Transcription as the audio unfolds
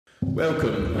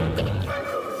Welcome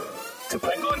to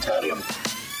Penguintarium.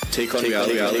 Take on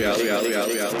reality.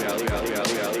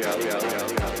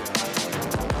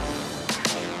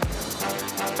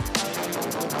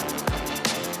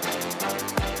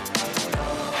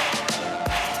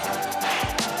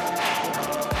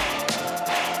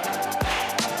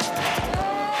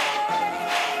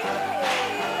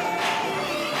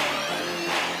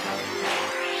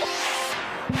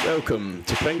 Welcome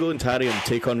to Penguintarium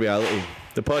Take on Reality,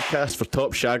 the podcast for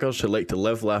top shaggers who like to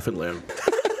live, laugh and learn.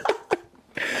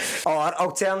 Or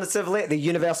alternatively, the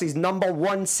university's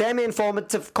 #1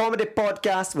 semi-informative comedy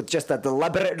podcast with just a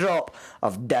deliberate drop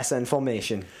of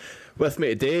disinformation. With me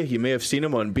today, you may have seen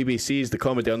him on BBC's The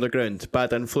Comedy Underground,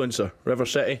 Bad Influencer, River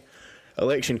City,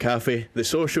 Election Cafe, The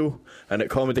Social, and at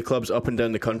comedy clubs up and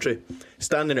down the country.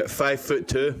 Standing at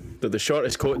 5'2", they're the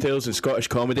shortest coattails in Scottish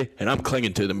comedy, and I'm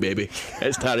clinging to them, baby.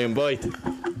 It's Tarion Boyd.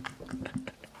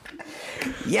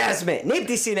 Yes, mate.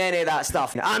 Nobody's seen any of that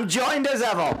stuff. I'm joined as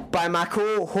ever by my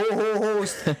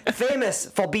co-host, famous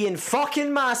for being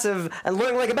fucking massive and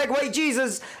looking like a big white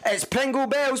Jesus. It's Pringle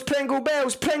Bells, Pringle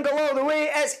Bells, Pringle all the way.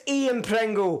 It's Ian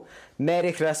Pringle.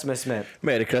 Merry Christmas, mate.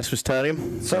 Merry Christmas,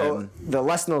 Tarion. So, the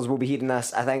listeners will be hearing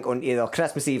this, I think, on either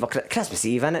Christmas Eve or Christmas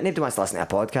Eve, innit? Nobody wants to listen to a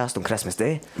podcast on Christmas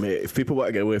Day. Mate, if people want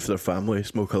to get away from their family,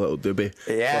 smoke a little doobie.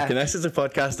 Yeah. Fucking this is a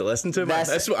podcast to listen to, man.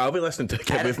 This is what I'll be listening to,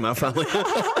 get away from my family.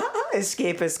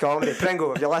 Escapist comedy.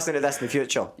 Pringle, if you're listening to this in the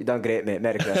future, you've done great, mate.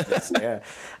 Merry Christmas.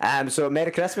 Yeah. So Merry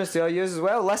Christmas to all you as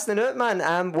well. Listening out,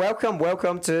 man.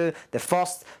 Welcome to the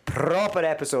first proper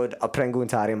episode of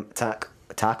Penguintarium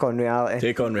Take on Reality.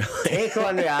 Take on reality. Take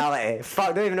on Reality.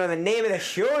 Fuck, don't even know the name of the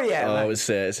show yet, man. It's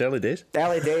early days.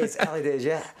 Early days,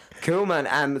 yeah. Cool,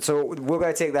 man. So we're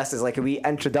going to take this as like a wee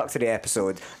introductory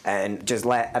episode and just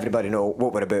let everybody know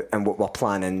what we're about and what we're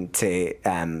planning to,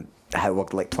 how we're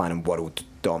like planning world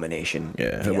domination.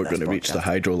 Yeah, how we're going to reach the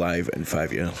Hydro Live in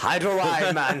 5 years. Hydro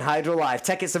Live, man. Hydro Live.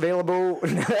 Tickets available.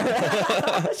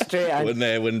 Straight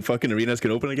in. When fucking arenas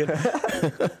can open again.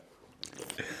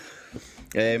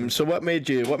 So what made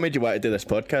you want to do this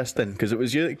podcast then? Because it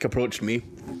was you that approached me.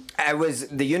 It was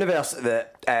the universe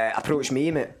that approached me,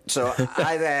 mate. So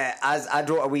I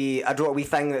wrote a wee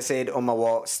thing that said on my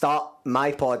wall, start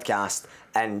my podcast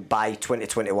and by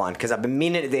 2021, because I've been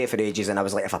meaning to do it for ages, and I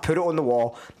was like, if I put it on the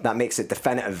wall, that makes it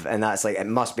definitive, and that's like, it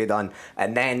must be done.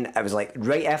 And then I was like,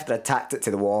 right after I tacked it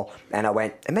to the wall, and I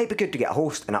went, it might be good to get a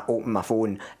host, and I opened my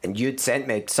phone, and you'd sent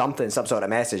me some sort of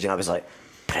message, and I was like,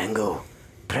 Pringle.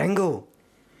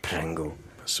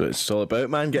 So it's all about,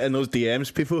 man, getting those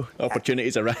DMs, people.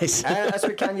 Opportunities arise. That's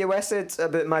what Kanye West said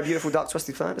about My Beautiful Dark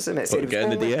Twisted Fantasy, mate. Said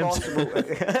getting the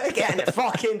DMs. Getting the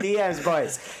fucking DMs,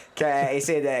 boys. He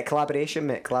said collaboration,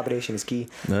 mate. Collaboration is key.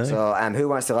 Nice. So who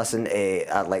wants to listen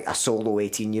to like a solo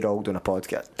 18-year-old on a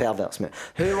podcast? Perverts, mate.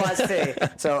 Who wants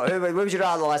to... So who would you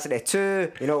rather listen to?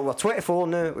 Two, we're 24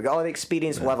 now. We've got all the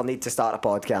experience we'll ever need to start a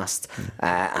podcast.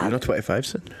 You're not 25,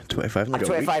 son? 25 in like I'm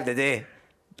 25 today.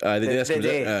 This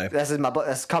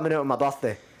is coming out on my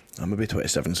birthday. I'm gonna be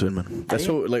 27 soon, man. That's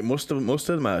so like most of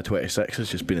my 26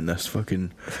 has just been in this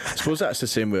fucking. I suppose that's the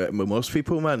same with most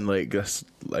people, man. Like this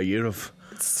a year of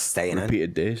staying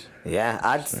repeated days. Yeah,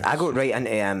 I got right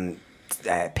into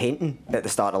painting at the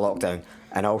start of lockdown,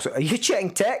 and also, are you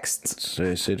checking texts?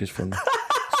 It's serious fun.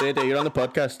 Sadie, you're on the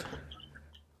podcast.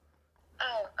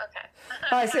 Oh, okay.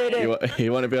 Hi, Sadie.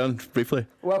 You want to be on briefly?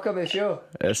 Welcome to the show.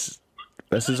 This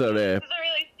is our. It's a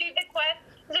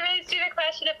really stupid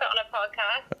question to put on a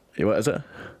podcast. What is it?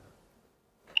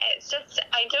 It's just,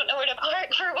 I don't know where to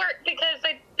park for work because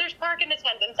there's parking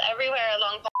attendants everywhere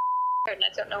along road and I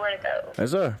don't know where to go.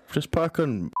 Is there? Just park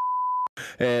on.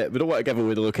 We don't want to give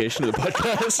away the location of the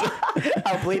podcast.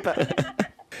 I'll bleep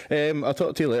it. I'll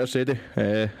talk to you later, Sadie.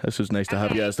 This was nice to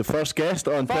have you as the first guest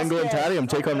on Penguintarium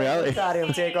Take on Reality.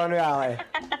 Take on Reality.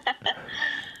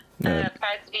 Proud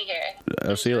to be here.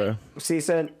 I'll see you later. See you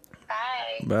soon.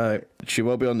 Bye. She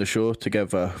will be on the show to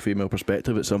give a female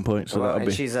perspective at some point, so that'll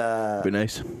she's a be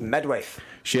nice. Midwife.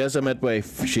 She is a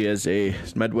midwife. She is a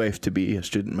midwife to be a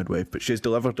student midwife, but she's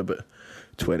delivered about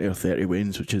 20 or 30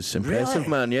 weans, which is impressive, really?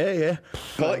 Man. Yeah.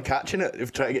 Call it catching it.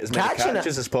 They've tried to get as many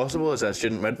catches as possible as a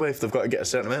student midwife. They've got to get a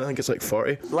certain amount. I think it's like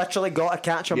 40. Literally got to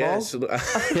catch them all. So,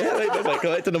 they're like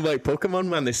collecting them like Pokemon,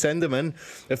 man. They send them in.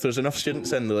 If there's enough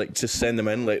students in, they like just send them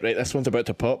in. Like, right, this one's about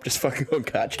to pop. Just fucking go and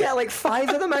catch it. Get like 5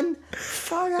 of them in. That's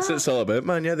what it's all about,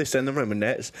 man. Yeah, they send them around with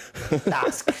nets.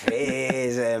 That's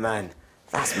crazy, man.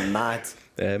 That's mad.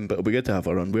 But it'll be good to have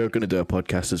her on. We're going to do a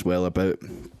podcast as well about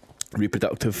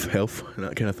reproductive health and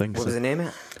that kind of thing. What was the name of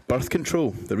it? Birth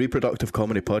Control, the reproductive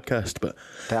comedy podcast. But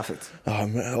Perfect.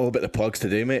 I'm all about the plugs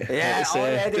today, mate. Yeah, it's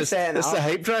already setting it's up. the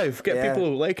hype drive. Get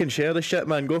people like and share the shit,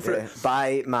 man. Go for it.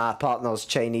 Buy my partner's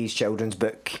Chinese children's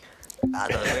book. I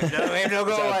don't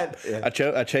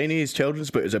know. A Chinese children's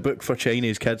book is a book for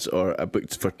Chinese kids or a book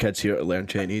for kids here to learn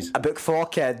Chinese? A book for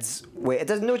kids. Wait, it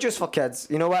doesn't, no, just for kids.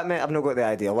 You know what, mate? I've not got the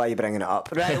idea. Why are you bringing it up?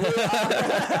 Right,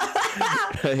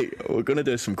 right, we're going to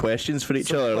do some questions for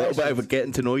each other. A little bit of a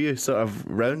getting to know you sort of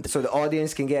round. So the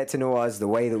audience can get to know us the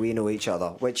way that we know each other,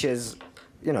 which is,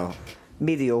 you know,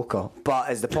 mediocre. But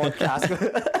as the podcast...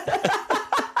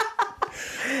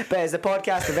 But as the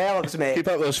podcast develops, mate... Keep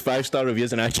up those 5-star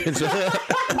reviews on iTunes.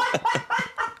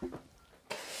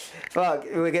 Fuck,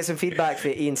 we get some feedback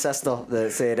from Ian's sister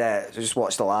that said, just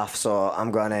watch the laugh, so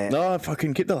I'm gonna... No,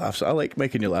 fucking keep the laughs. I like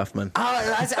making you laugh, man.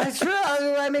 It's true,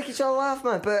 I like making each other laugh,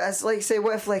 man. But it's like, say,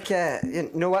 what if, like, you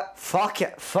know what? Fuck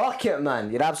it,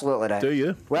 man. You're absolutely right. Do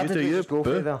you? Where you did do we you, just go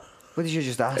boo. through there? What did you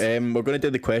just ask? We're going to do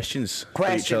the questions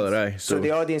for each other, aye. So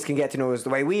the audience can get to know us the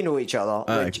way we know each other,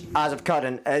 which, as of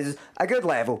current, is a good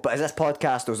level. But as this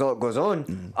podcast goes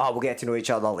on, we'll get to know each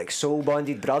other like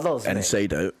soul-bonded brothers.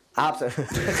 Inside out. Absolutely.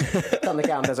 Turn the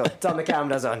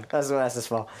cameras on. That's what this is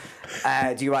for.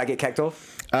 Do you want to get kicked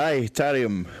off? Aye,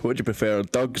 Tarium, what do you prefer,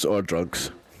 dogs or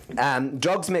drugs?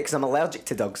 Drugs, mate, 'cause I'm allergic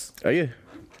to dogs. Are you?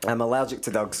 I'm allergic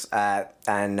to dogs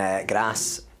and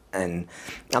grass. And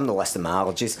I'm not listing my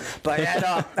allergies, but yeah,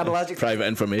 no, I'm allergic. Private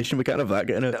information, we can't have that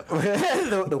getting out.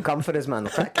 They'll come for us, man.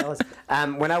 They'll try to kill us.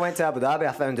 When I went to Abu Dhabi,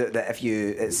 I found out that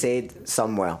it said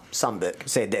somewhere, some book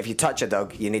said that if you touch a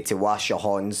dog, you need to wash your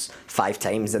horns 5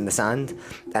 times in the sand.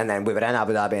 And then we were in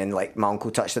Abu Dhabi, and like my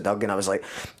uncle touched the dog, and I was like,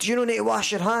 "Do you not need to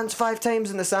wash your hands 5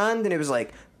 times in the sand?" And he was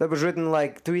like, "That was written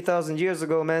like 3,000 years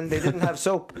ago, man. They didn't have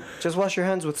soap. Just wash your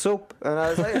hands with soap." And I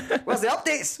was like, "Where's the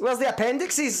updates? Where's the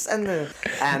appendixes?"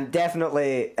 And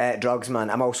definitely drugs, man.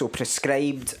 I'm also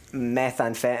prescribed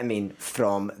methamphetamine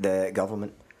from the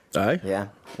government. Aye? Yeah.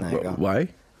 There you go. Why?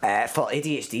 For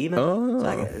ADHD, man.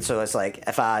 Oh. So it's like,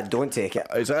 if I don't take it...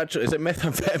 Is it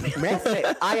methamphetamine?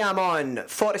 Meth, I am on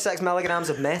 46 milligrams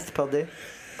of meth per day.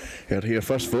 Heard here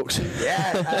first, folks.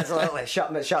 Yeah, absolutely.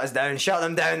 Shut us down. Shut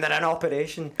them down. They're in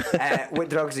operation. What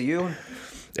drugs are you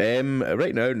on?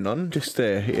 Right now, none. Just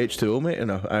H2O, mate,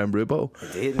 and an iron brew bottle.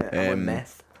 Indeed, mate. I'm on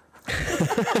meth.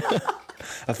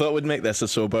 I thought we'd make this a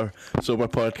sober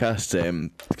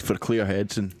podcast for clear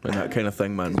heads and that kind of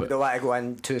thing, man. But don't want to go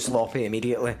in too sloppy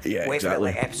immediately. Yeah, wait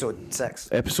exactly. for it, like episode 6.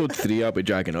 Episode 3, I'll be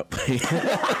dragging up. You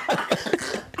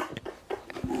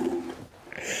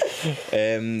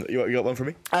got one for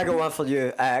me? I got one for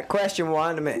you. Question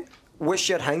 1, mate. What's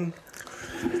your hang?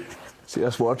 See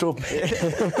this wardrobe?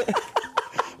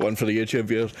 One for the YouTube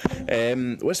viewers.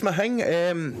 What's my hang?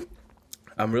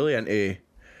 I'm really into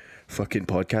fucking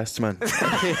podcasts, man.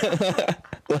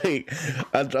 Like,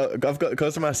 I've got,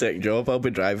 because of my second job, I'll be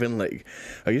driving, like,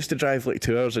 I used to drive like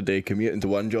 2 hours a day commuting to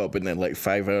one job and then like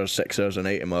 5 hours, 6 hours a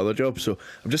night in my other job. So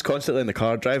I'm just constantly in the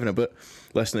car driving a bit,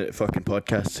 listening to fucking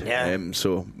podcasts. Yeah.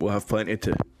 So we'll have plenty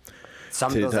to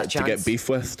get beef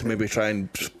with, to maybe try and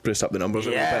spruce up the numbers a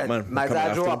little bit, man. My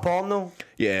dad wrote a porno.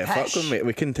 Yeah, fuck them, mate.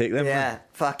 We can take them. Yeah, man.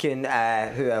 Fucking,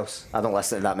 who else? I don't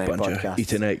listen to that many Bunch podcasts.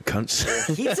 of Etonite cunts.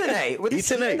 Etonite? What does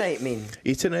Etonite mean?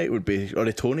 Etonite would be, or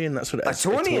Etonian, that's what it is.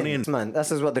 Etonian, man. This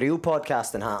is where the real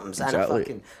podcasting happens. Exactly. In a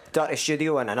fucking dirty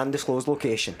studio in an undisclosed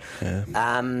location. Yeah.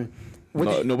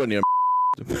 Nowhere near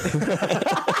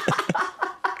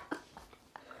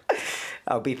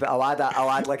I'll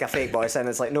add like a fake voice in.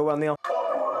 It's like nowhere near.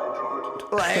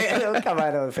 Like, it'll come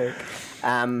out of the fake.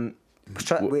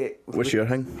 What's your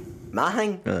hang? My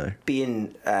hang? Aye.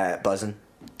 Being buzzing.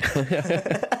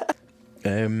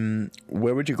 Where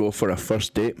would you go for a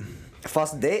first date?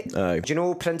 First date? Aye. Do you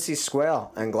know Prince's Square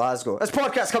in Glasgow? This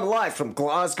podcast coming live from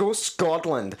Glasgow,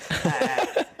 Scotland.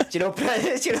 Do you know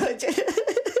Prince?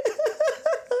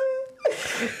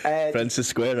 Prince's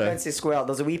Square, right? Prince's Square.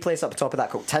 There's a wee place up top of that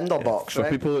called Tinderbox, For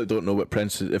right? people that don't know what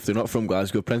Prince is, if they're not from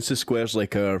Glasgow, Prince's Square's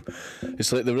like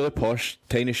it's like the really posh,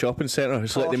 tiny shopping centre.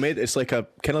 It's like it's like a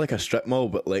kind of like a strip mall,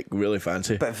 but like really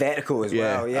fancy. But vertical as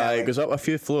well, yeah. It goes up a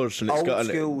few floors and it's old got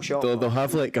school shop. They'll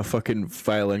have like a fucking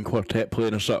violin quartet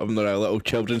playing or something, or a little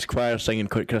children's choir singing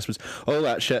Quick Christmas, all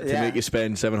that shit to make you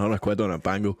spend 700 quid on a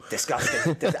bangle.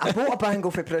 Disgusting. I bought a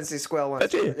bangle for Prince's Square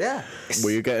once. Did you? Yeah.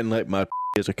 Were you getting like mad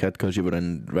as a kid because you were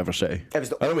in River City? It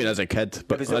was I don't mean as a kid,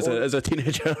 but as a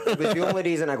teenager. It was the only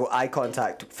reason I got eye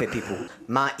contact for people.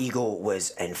 My ego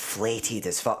was inflated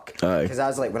as fuck. Aye. Because I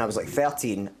was like, when I was like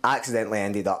 13, I accidentally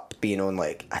ended up being on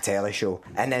like a telly show,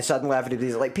 and then suddenly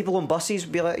everybody's like, people on buses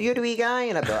would be like, "You're the wee guy,"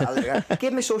 and I'd be like,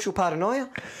 gave me social paranoia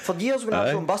for years when I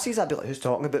was on buses. I'd be like, "Who's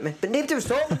talking about me?" But nobody was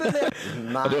talking about me.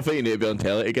 I don't think you need to be on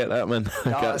telly to get that, man.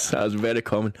 That's very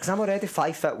common. Because I'm already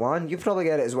 5'1". You probably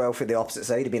get it as well for the opposite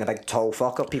side of being a big tall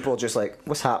fucker. People are just like,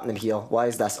 "What's happening here? Why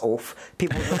is this off?"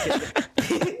 People would look at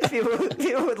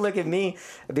people would look at me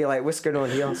and be like, "What's going on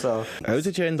here?" So how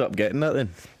did you end up getting that then?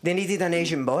 they needed an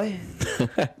Asian boy.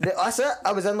 That's it.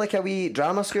 I was in like a wee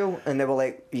drama school, and they were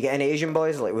like, "You get any Asian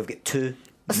boys?" Like, "We've got 2."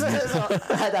 So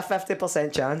I had a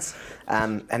 50% chance,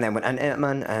 and then went into it,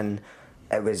 man, and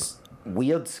it was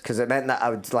weird because it meant that I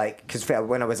would like, because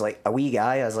when I was like a wee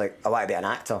guy, I was like, I want to be an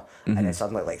actor, and then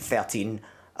suddenly like 13.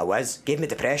 Gave me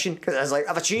depression because I was like,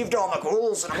 I've achieved all my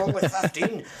goals and I'm only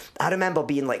 15. I remember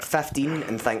being like 15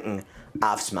 and thinking,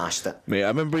 I've smashed it. Mate, I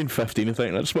remember being 15 and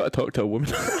thinking, I just want to talk to a woman.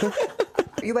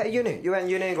 You went to uni? You went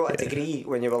to uni and got a degree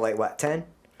when you were like, what, 10?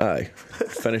 Aye.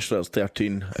 Finished when I was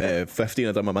 13. 15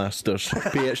 I done my masters.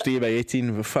 PhD by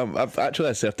 18. I've actually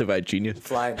a certified genius.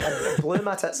 Flying. It blew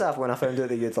my tits off when I found out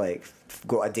that you'd like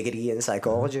got a degree in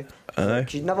psychology. Aye.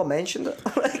 You'd never mentioned it.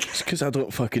 It's because I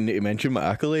don't fucking need to mention my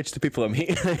accolades to people I'm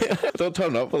meeting. I don't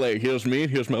turn up with like, here's me,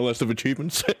 here's my list of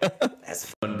achievements.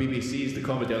 On BBC's The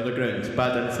Comedy Underground,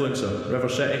 Bad Influencer, River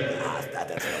City. I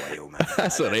didn't know you, man.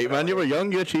 That's alright, man. You were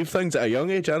young, you achieved things at a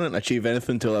young age. I didn't achieve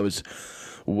anything until I was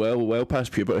well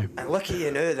past puberty. And look at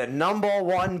you now, the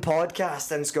 #1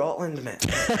 podcast in Scotland, mate.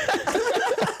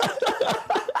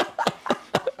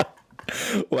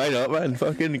 Why not, man?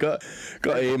 Fucking got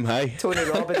to aim high. Tony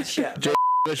Robbins shit.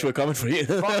 Wish we're coming for you.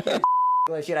 Fucking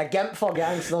you're a gimp for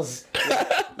gangsters.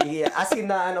 I seen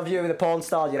that interview with the porn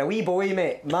star. You're a wee boy,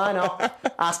 mate. Man up.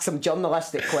 Ask some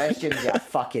journalistic questions. You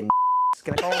fucking.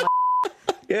 Can I call him?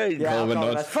 Yeah, you can call him a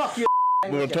nod. Fuck you.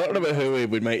 We were talking about who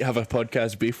we might have a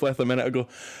podcast beef with a minute ago.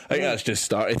 I think that's just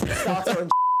started. Started on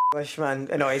English, man.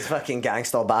 No, he's fucking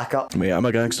gangster backup. Mate, I'm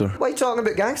a gangster. What are you talking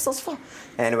about gangsters for?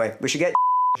 Anyway, we should get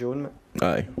Joan, mate.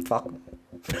 Aye. Fuck.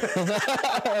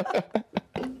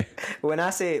 When I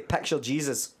say picture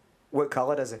Jesus, what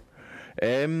colour is he?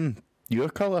 Your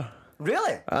colour.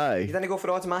 Really? Aye. You didn't go for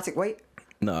automatic white?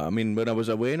 No, I mean, when I was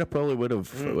away, I probably would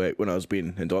have, when I was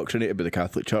being indoctrinated by the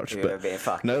Catholic Church. You but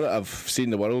now that I've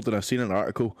seen the world and I've seen an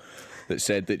article that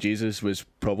said that Jesus was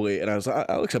probably, and I was like,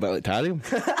 that looks a bit like Tarium.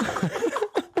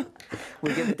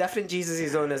 We get the different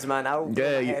Jesuses on us, man. I'll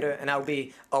go my head out and I'll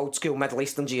be old school Middle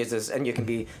Eastern Jesus, and you can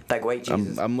be big white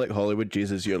Jesus. I'm like Hollywood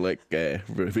Jesus, you're like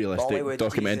realistic Hollywood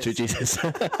documentary Jesus.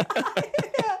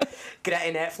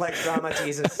 Gritty Netflix drama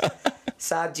Jesus.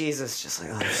 Sad Jesus. Just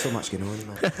like, oh, there's so much going on,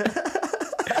 man.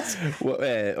 What,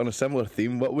 on a similar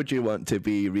theme, what would you want to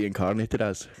be reincarnated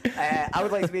as? I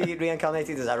would like to be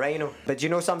reincarnated as a rhino, but do you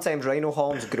know sometimes rhino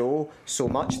horns grow so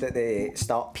much that they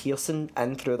start piercing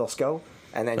in through their skull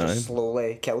and then just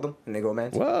slowly kill them and they go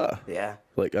mental. What? Yeah.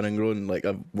 Like an ingrown, like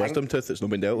a wisdom tooth that's not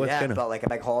been dealt with, yeah, kind of. but like a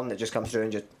big horn that just comes through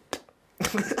and just.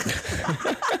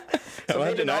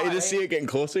 Imagine that, you just see it getting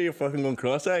closer, you're fucking going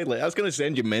cross-eyed. Like, that's going to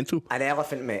send you mental. An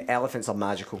elephant, mate. Elephants are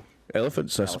magical.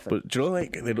 Elephants, but do you know,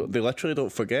 like they literally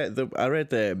don't forget. I read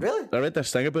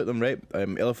this thing about them, right?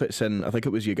 Elephants in, I think it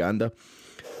was Uganda.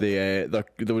 There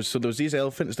was these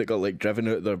elephants that got like driven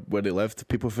out where they lived.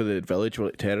 People for the village were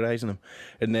like terrorising them,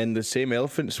 and then the same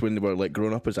elephants, when they were like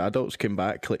grown up as adults, came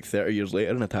back like 30 years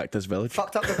later and attacked this village.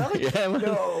 Fucked up the village? Yeah, man.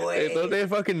 No way. They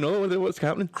fucking know what's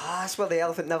happening. That's where the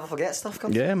elephant never forgets stuff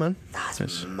comes from. Yeah, man.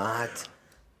 That's mad.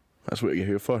 That's what you're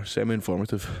here for.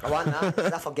 Semi-informative. I want that,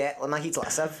 because I forget. Like, my head's like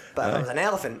a sieve. But if I was an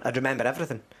elephant, I'd remember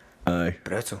everything. Aye.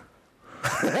 Brutal.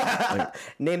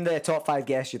 Name the top 5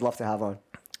 guests you'd love to have on.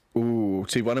 Ooh,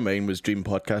 see, one of mine was dream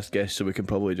podcast guest, so we can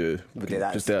probably do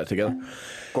that together.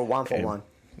 Go 1 for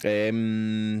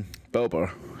 1. Bill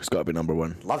Burr, it's got to be number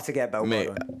 1. Love to get Bill Mate,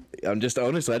 Burr on. I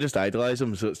just idolise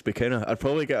him, so it's be kind of. I'd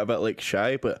probably get a bit like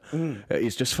shy, but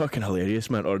he's just fucking hilarious,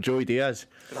 man. Or Joey Diaz,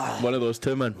 one of those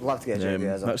two, man. Love to get Joey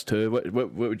Diaz on. That's 2.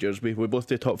 What would yours be? We both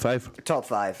do top 5. Top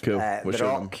 5. Cool. The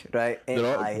Rock, right? The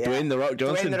Rock, Dwayne The Rock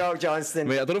Johnson. Dwayne The Rock Johnson.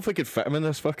 Mate, I don't know if we could fit him in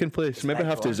this fucking place. Maybe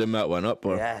have to zoom that one up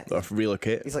or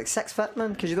relocate. He's like 6 foot,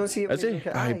 man, because you don't see it. Is he?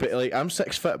 Aye, but like I'm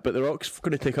 6 foot, but The Rock's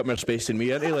going to take up more space than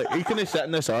me, isn't he? Like he couldn't sit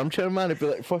in this armchair, man. He'd be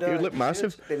like, fuck, you look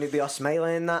massive. Then he'd be all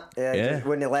smiling and that. Yeah.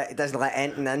 When he doesn't let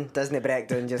anything in, doesn't he break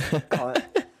down, just call it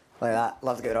like that.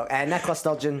 Love to get Rock. Nicola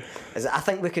Sturgeon, I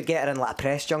think we could get her in like a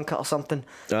press junket or something.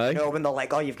 Aye. You know, when they're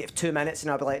like, oh, you've got 2 minutes,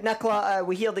 and I'll be like, Nicola,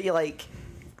 we hear that you like.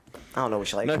 I don't know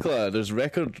what you like. Nicola, there's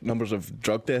record numbers of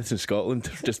drug deaths in Scotland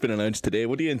just been announced today.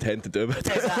 What do you intend to do about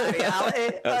it? Is that a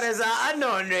reality? Or is that a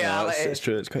non-reality? It's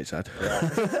true, it's quite sad.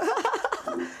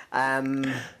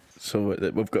 So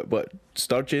we've got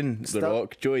Sturgeon, The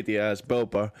Rock, Joey Diaz, Bill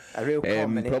Burr. A real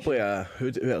combination. Probably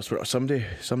who else? Somebody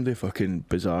fucking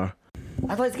bizarre.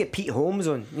 I'd like to get Pete Holmes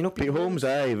on. You know Pete Holmes,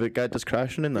 aye, the guy does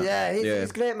crashing in that. Yeah,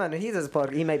 he's great, man. He does a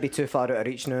podcast. He might be too far out of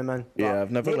reach now, man. Yeah,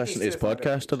 I've never listened to his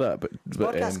podcast or that, but his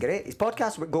podcast's great. His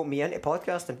podcast got me into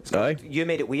podcasting. Aye. You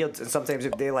Made It Weird, and sometimes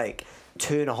it would do like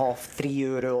 2.5, 3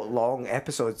 hour long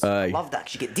episodes. Aye. I love that.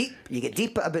 'Cause you get deep. You get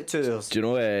deep at about 2 hours. Do you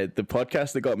know the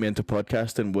podcast that got me into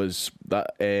podcasting was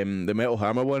that the Metal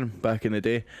Hammer one back in the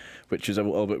day, which was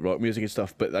all about rock music and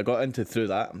stuff. But I got into through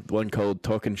that one called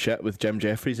Talking Shit with Jim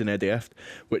Jeffries and Eddie Eft,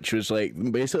 which was like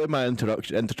basically my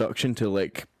introduction to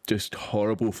like just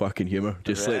horrible fucking humour,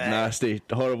 just like nasty,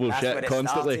 horrible shit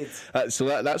constantly. That's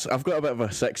I've got a bit of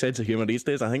a sick sense of humour these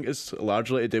days. I think it's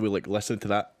largely to do with like listening to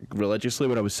that religiously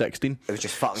when I was 16. It was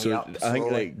just fucking me up. I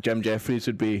think like Jim Jeffries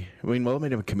would be. I mean, well,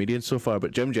 maybe I'm a comedian so far,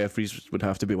 but Jim Jeffries would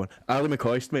have to be one. Ali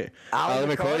McCoist, mate.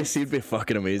 Ali McCoist, he'd be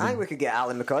fucking amazing. I think we could get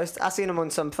Ali McCoist. I seen him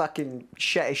on some fucking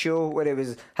shitty show where he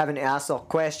was having to ask all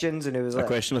questions, and it was like a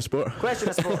question of sport. Question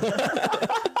of sport.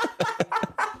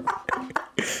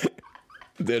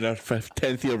 Doing our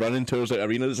 10th year running tours at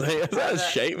arenas. That's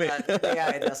shite, mate.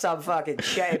 Yeah, some fucking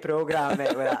shitty programme,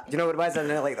 mate. With that. Do you know what it was? I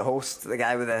didn't like the host, the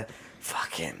guy with the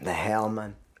fucking the hell,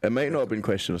 man. It might not have been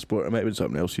question of sport. It might have been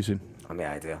something else you seen. I mean,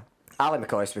 idea. Ali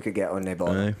McCoist, we could get on the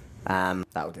ball.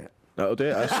 That'll do it. That'll do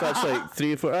it. That's like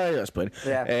 3 or 4. Aye, that's plenty.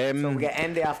 Yeah. So we'll get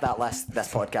Andy off that list.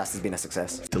 This podcast has been a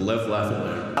success. To live, laugh, and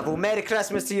learn. Well, Merry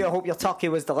Christmas to you. I hope your turkey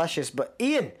was delicious. But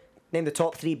Ian, name the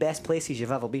top 3 best places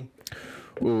you've ever been.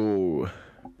 Oh,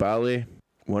 Bali,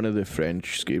 one of the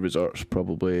French ski resorts,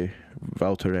 probably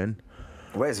Val Thorens.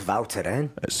 What is Val Thorens?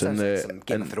 It's in the some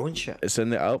Game of Thrones shit. It's in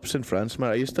the Alps in France,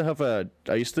 man. I used to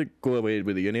go away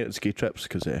with the uni on ski trips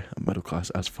because I'm middle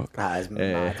class as fuck. That is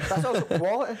mad. That's also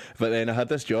quality. But then I had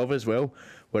this job as well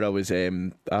where I was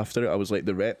after it I was like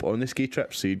the rep on the ski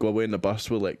trips. So you'd go away on the bus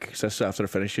with like sis after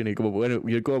finishing. You'd go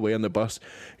away on the bus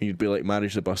and you'd be like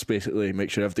manage the bus basically, make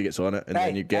sure everybody gets on it, and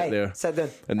then you get there. Sit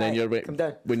down. And then come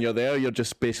down. When you're there, you're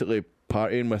just basically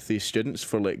partying with these students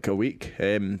for like a week.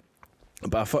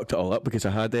 But I fucked it all up because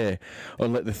I had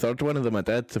on like the third one of them I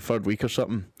did, the third week or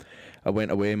something, I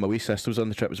went away and my wee sister was on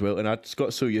the trip as well, and I just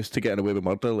got so used to getting away with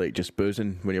murder, like just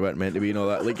boozing when you weren't meant to be and all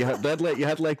that. Like they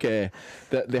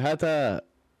had a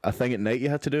thing at night you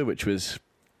had to do, which was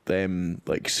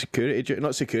like security duty,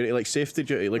 not security, like safety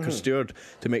duty, like a steward,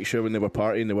 to make sure when they were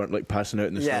partying they weren't like passing out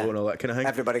in the snow and all that kind of thing.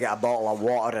 Everybody got a bottle of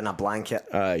water and a blanket.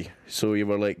 Aye, so you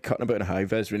were like cutting about in a high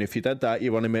vis, and if you did that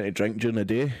you weren't meant to drink during the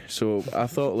day. So I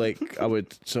thought like we were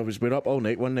up all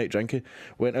night one night drinking,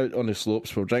 went out on the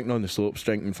slopes, we were drinking on the slopes,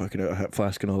 drinking fucking out a hip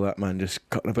flask and all that, man, just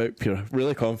cutting about, pure,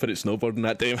 really confident snowboarding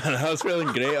that day, man. I was feeling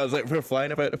great. I was like, we're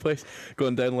flying about the place,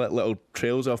 going down little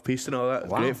trails off piste and all that.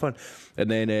 Wow. Great fun. And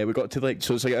then we got to like,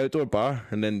 so it's like an outdoor bar,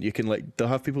 and then you can like, they'll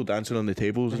have people dancing on the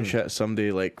tables and shit,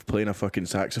 somebody like playing a fucking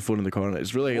saxophone in the corner.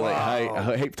 It's really like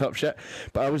hyped up shit.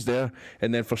 But I was there,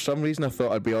 and then for some reason I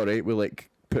thought I'd be alright with like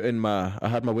putting I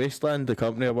had my Wasteland, the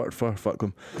company I worked for, fuck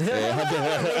them.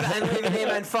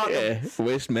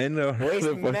 Waste Men.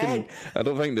 I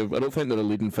don't think they're the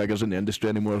leading figures in the industry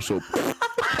anymore, so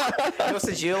not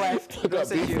since you left.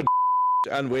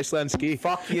 And Wasteland Ski.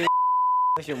 Fuck you.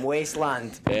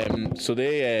 Wasteland. So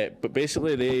they but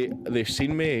basically they've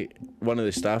seen me, one of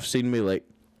the staff seen me, like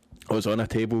I was on a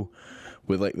table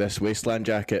with like this Wasteland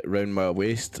jacket round my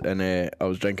waist, and I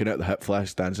was drinking out the hip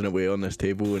flask, dancing away on this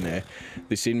table, and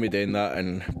they seen me doing that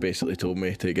and basically told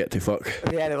me to get to fuck.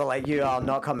 Yeah, they were like, you are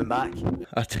not coming back.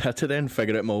 I had to then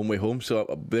figure out my own way home.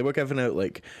 So they were giving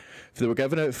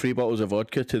out 3 bottles of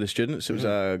vodka to the students. It was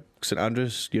a St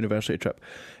Andrews University trip.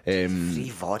 3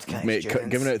 vodka, mate,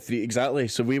 giving out 3 exactly.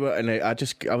 So we were, and I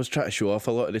was trying to show off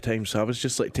a lot of the time. So I was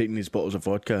just like taking these bottles of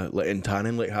vodka, like and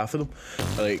tanning like half of them,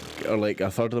 or like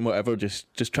a third of them, whatever.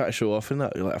 Just try to show off in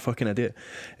that, like a fucking idiot.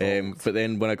 But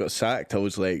then when I got sacked, I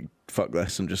was like, fuck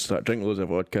this, and just start drinking loads of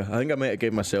vodka. I think I might have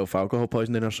gave myself alcohol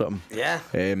poisoning or something. Yeah.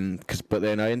 But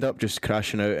then I ended up just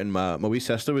crashing out, and my wee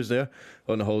sister was there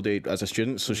on the holiday as a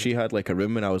student, so she had like a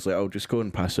room, and I was like, I'll just go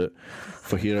and pass it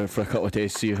for here for a couple of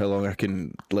days, see how long I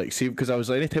can like see, because I was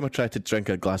like, anytime I tried to drink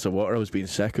a glass of water I was being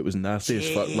sick. It was nasty as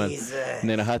fuck, man. And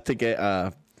then I had to get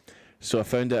so I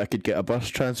found out I could get a bus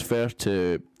transfer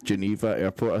to Geneva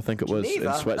Airport, I think it was,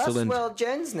 in Switzerland. That's where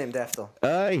Jen's named after.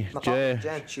 Aye,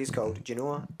 Jen. She's called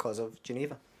Genoa because of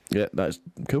Geneva. Yeah, that's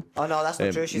cool. Oh no, that's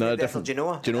not true. She's named after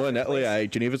Genoa. Genoa in Italy, aye.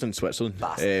 Geneva's in Switzerland.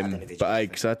 But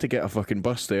because I had to get a fucking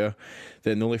bus there.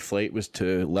 Then the only flight was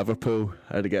to Liverpool.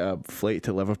 I had to get a flight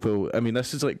to Liverpool. I mean,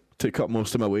 this is like took up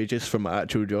most of my wages from my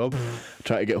actual job.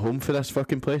 Trying to get home for this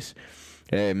fucking place.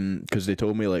 Because they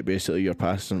told me, like, basically your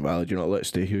pass isn't valid, you're not allowed to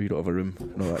stay here, you don't have a room,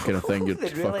 and all that kind of thing. You're They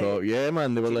fuck really- off. Yeah,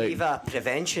 man, they were like, Geneva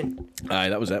prevention. aye,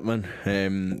 that was it,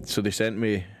 man. So they sent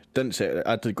me. Didn't say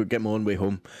I had to go get my own way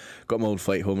home, got my own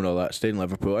flight home and all that. Stayed in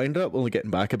Liverpool. I ended up only getting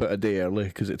back about a day early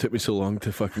because it took me so long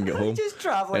to fucking get home. Just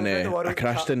travelling around the world. I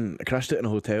crashed it in a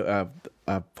hotel,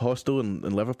 a hostel in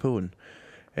Liverpool, and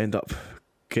ended up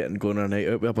going on a night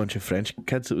out with a bunch of French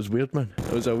kids. It was weird, man.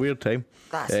 It was a weird time.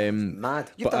 That's mad.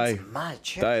 You've done some mad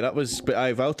shit. That was.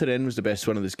 But Val Thorens was the best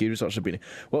one of the ski resorts I've been.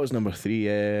 What was number 3?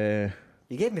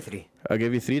 You gave me 3. I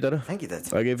gave you 3, did I? I think you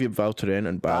did. I gave you Val Thorens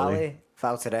and Bali. Bali,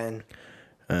 Val Thorens.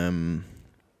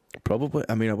 Probably.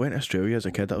 I mean, I went to Australia as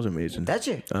a kid. That was amazing. Did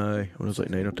you? Aye, when I was like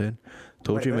 9 or 10.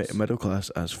 Told Like you, this? mate, middle class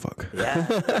as fuck. Yeah.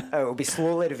 It will be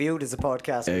slowly revealed as the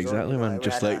podcast goes Exactly, on. man.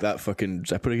 Just like that fucking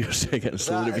zipper you're saying, getting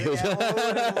slowly revealed.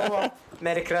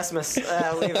 Merry Christmas.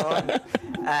 Leave it on.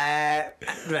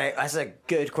 Right, that's a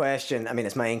good question. I mean,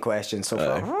 it's my own question so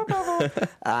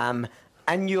far.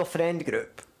 In your friend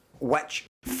group, which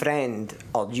friend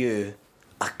are you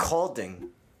according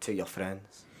to your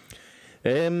friends?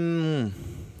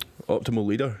 Optimal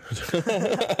leader.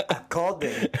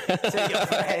 According to your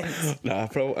friends. Nah,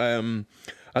 probably.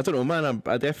 I don't know, man.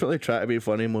 I definitely try to be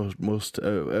funny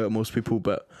most people,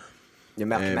 but You're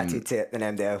more committed to it than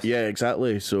anybody else. yeah,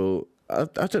 exactly. So I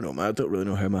don't know, man. I don't really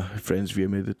know how my friends view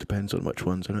me. It depends on which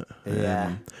ones, innit?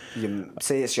 Yeah. You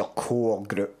say it's your core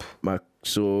group. I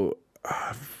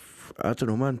don't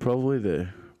know, man. Probably the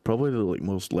like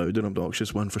most loud and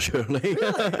obnoxious one for sure. Like.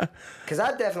 Because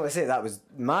I'd definitely say that was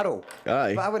Marrow.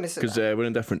 Aye, But I wouldn't say because we're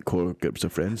in different core groups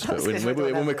of friends. But That's 'cause we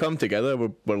don't when we have come together,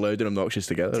 we're loud and obnoxious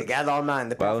together. together, man.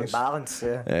 The perfect balance.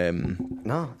 Yeah.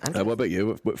 No. No. What about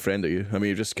you? What friend are you? I mean,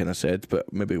 you just kind of said,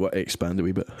 but maybe expand a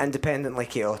wee bit. Independently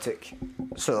chaotic.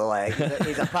 So like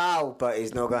he's a pal, but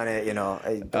he's not gonna, you know.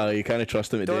 You kind of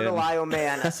trust him to do Don't it. rely on me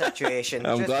in a situation.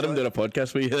 I'm Just glad I'm don't- doing a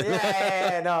podcast with you.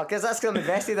 Yeah, no, because that's 'cause I'm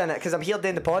invested in it. Because I'm here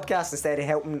doing the podcast instead of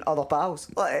helping other pals.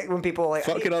 Like when people are like,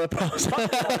 Fucking other pals.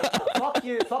 fuck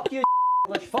you,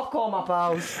 like, fuck all my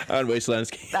pals. And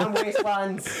Wastelandscape. Damn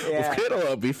wastelands. We've Yeah. created a lot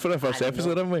of beef for the first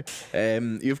episode, haven't we?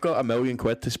 You've got £1 million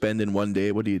to spend in one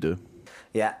day. What do?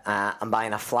 Yeah, I'm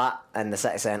buying a flat in the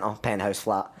city centre, penthouse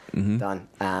flat. Done.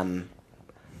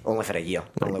 Only for a year.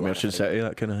 Like Only one Merchant for a year. City,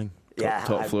 that kind of thing. Yeah,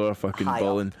 Top floor, fucking high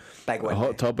balling. up, big A window.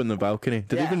 hot tub in the balcony. Did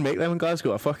they Yeah. even make them in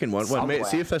Glasgow? I fucking want one. Mate, Somewhere.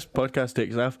 see if this podcast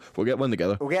takes off. We'll get one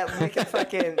together. We'll make a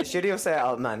fucking studio set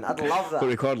up, man. I'd love that.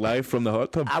 We'll record live from the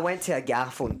hot tub. I went to a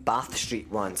gaff on Bath Street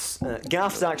once.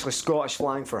 Gaff's actually Scottish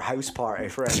slang for house party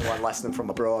for anyone listening from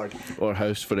abroad. Or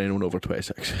house for anyone over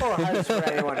 26. Or a house for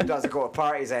anyone who doesn't go to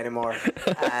parties anymore.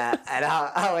 And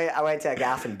I went to a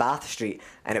gaff in Bath Street,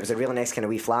 and it was a really nice kind of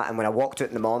wee flat. And when I walked out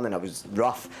in the morning, I was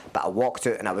rough, but I walked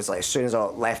out and I was like, as soon as I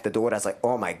left the door, I was like,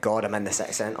 oh my god, I'm in the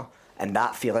city centre. And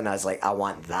that feeling, I was like, I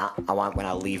want that. I want when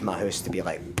I leave my house to be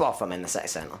like, buff, I'm in the city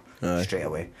centre straight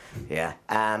away. Yeah.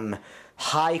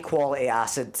 High quality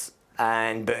acids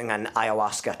and booking an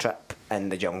ayahuasca trip in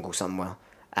the jungle somewhere.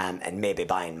 And maybe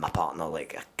buying my partner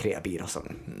like a crate of beer or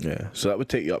something. Yeah, so that would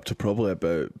take you up to probably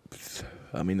about.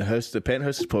 I mean, the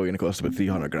penthouse is probably going to cost about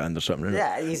 300 grand or something. Isn't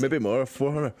Yeah, it? easy. Maybe more,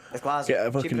 400. It's Glasgow, Get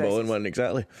a fucking cheap ball in prices. one,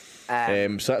 exactly.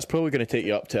 So that's probably going to take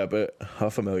you up to about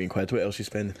 £500,000. What else you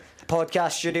spending?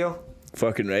 Podcast studio.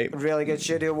 Fucking right. Really good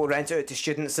studio. We'll rent it out to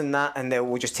students and that, and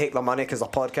we'll just take their money because their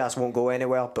podcast won't go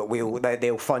anywhere. But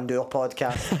they'll fund our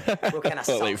podcast. We'll kind of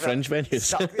What, like fringe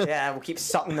venues? Yeah, we'll keep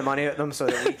sucking the money out of them so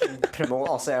that we can promote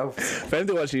ourselves. If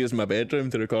anybody wants to use my bedroom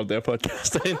to record their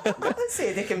podcast in. Let's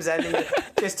say they comes in and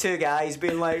just two guys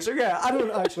being like, so yeah, I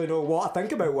don't actually know what I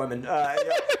think about women.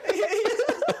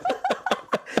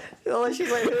 She's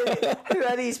like, who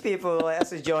are these people? Like,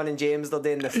 this is John and James. They're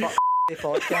doing the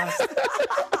podcast.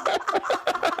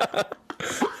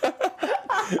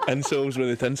 Insoles with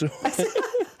the tinsel.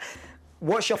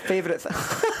 What's your favourite thing?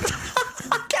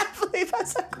 I can't believe I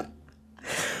said.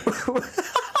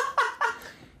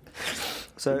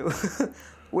 So,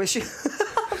 what's your...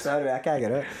 Sorry, I can't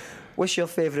get it. What's your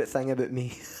favourite thing about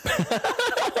me?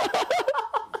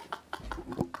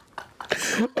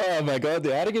 Oh my god,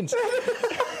 the arrogance.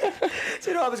 So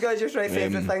you know, I was going to just write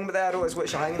favourite thing, but then I wrote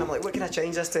what's your thing, and I'm like, what can I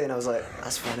change this to? And I was like,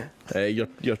 that's funny.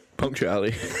 Your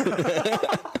punctuality.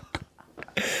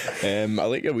 I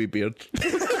like your wee beard.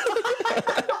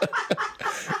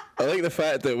 I like the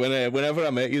fact that whenever I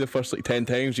met you the first like 10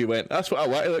 times, you went, "That's what I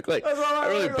want to look like." It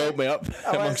really built me up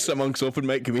amongst open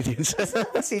mic comedians.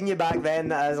 I seen you back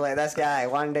then. I was like, this guy,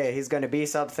 one day he's going to be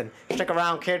something. Stick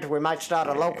around, kid. We might start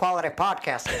a low quality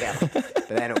podcast together. But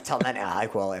then it'll turn into a high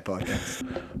quality podcast.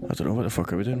 I don't know what the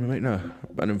fuck are we doing. We might now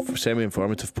an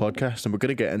semi-informative podcast, and we're going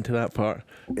to get into that part.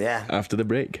 Yeah. After the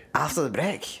break. After the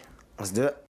break, let's do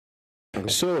it.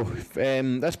 So,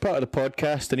 that's part of the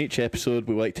podcast. In each episode,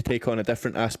 we like to take on a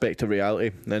different aspect of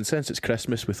reality. And since it's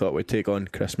Christmas, we thought we'd take on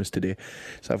Christmas today.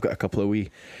 So I've got a couple of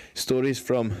wee stories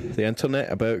from the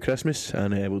internet about Christmas,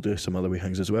 and we'll do some other wee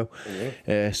things as well.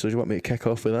 Mm-hmm. So do you want me to kick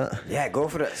off with that? Yeah, go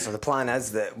for it. So the plan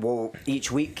is that we'll,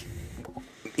 each week,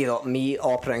 either me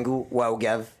or Pringle will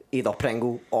give, either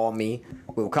Pringle or me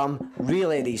will come,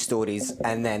 relay these stories,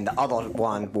 and then the other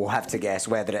one will have to guess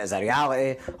whether it is a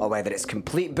reality or whether it's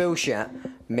complete bullshit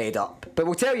made up. But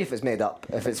we'll tell you if it's made up.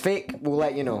 If it's fake, we'll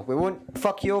let you know. We won't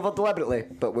fuck you over deliberately,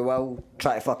 but we will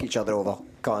try to fuck each other over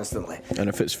constantly. And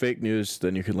if it's fake news,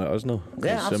 then you can let us know.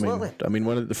 Yeah, absolutely. I mean,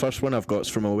 the first one I've got is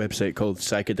from a website called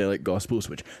Psychedelic Gospels,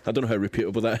 which I don't know how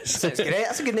reputable that is. Sounds great.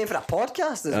 That's a good name for a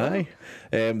podcast as well. Aye.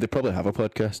 They probably have a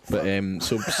podcast, but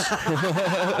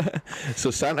so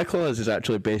Santa Claus is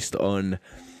actually based on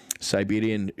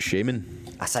Siberian shaman.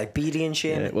 A Siberian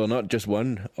shaman? Well, not just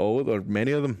one, all or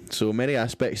many of them. So many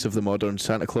aspects of the modern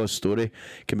Santa Claus story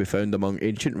can be found among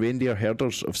ancient reindeer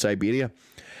herders of Siberia.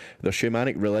 Their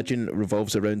shamanic religion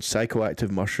revolves around psychoactive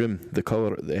mushroom, the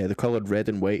coloured red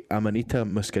and white Amanita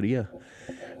muscaria.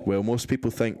 While most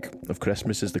people think of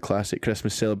Christmas as the classic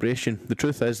Christmas celebration, the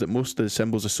truth is that most of the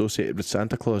symbols associated with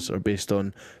Santa Claus are based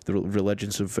on the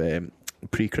religions of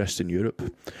pre-Christian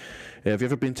Europe. Have you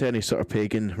ever been to any sort of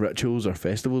pagan rituals or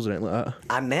festivals or anything like that?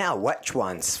 I met a witch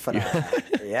once for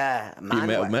a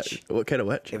man witch. What kind of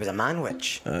witch? It was a man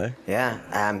witch. Aye. Yeah,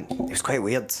 it was quite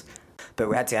weird. But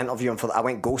we had to interview him for that. I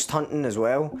went ghost hunting as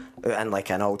well in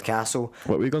like an old castle.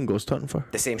 What were you going ghost hunting for?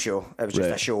 The same show. It was just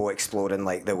a show exploring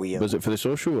like the weird. Was it for the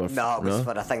social or? No, it was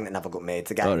for a thing that never got made.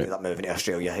 The guy ended up moving to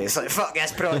Australia. He's like, fuck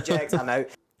this project, I'm out.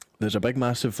 There's a big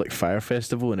massive like fire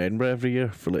festival in Edinburgh every year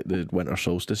for like the winter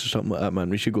solstice or something like that, man.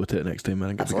 We should go to it next time, man.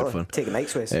 I think it'd be good fun. Take the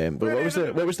mics with us.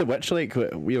 But what was the witch like?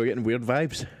 We were getting weird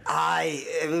vibes.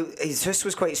 Aye, his house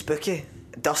was quite spooky.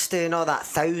 Dusty and all that,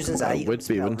 thousands of items. Would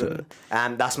be, wouldn't it?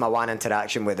 That's my one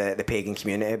interaction with the pagan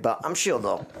community, but I'm sure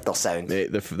they'll sound.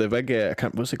 The big I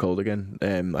can't, what's it called again?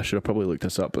 I should have probably looked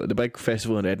this up. But the big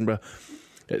festival in Edinburgh,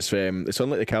 it's on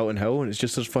like the Calton Hill, and it's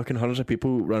just there's fucking hundreds of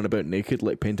people running about naked,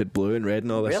 like painted blue and red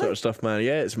and all this sort of stuff, man.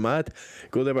 Yeah, it's mad.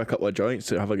 Go there with a couple of joints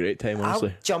to have a great time,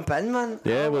 honestly. I'll jump in, man.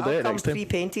 Yeah, we'll do it next time.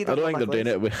 Pre-painted. I don't think they're doing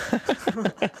it with.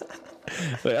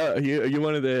 Like, are you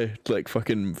one of the like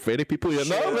fucking fairy people? You're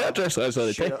not. I'm dressed like this all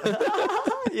the time.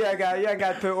 Yeah,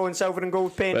 guy put on silver and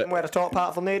gold paint and wear a top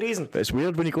hat for no reason. It's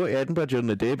weird when you go to Edinburgh during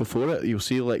the day before it, you'll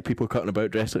see like people cutting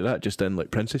about dressed like that just in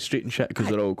like Princess Street and shit, because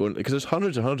they're all going, because there's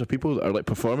hundreds and hundreds of people that are like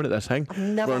performing at this thing,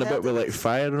 running about with like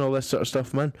fire and all this sort of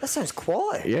stuff, man. That sounds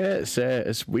quality. Yeah,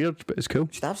 it's weird, but it's cool.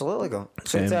 Should absolutely go.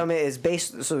 So tell me,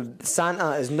 so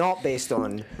Santa is not based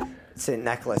on St.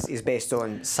 Nicholas, is based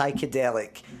on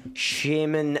psychedelic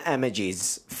shaman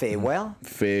images for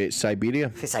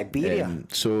Siberia.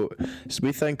 So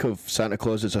we think of Santa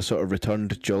Claus as a sort of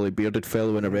returned jolly bearded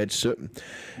fellow in a red suit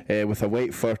with a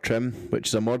white fur trim, which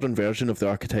is a modern version of the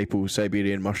archetypal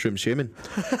Siberian mushroom shaman.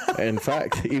 In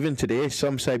fact, even today,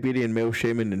 some Siberian male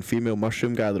shaman and female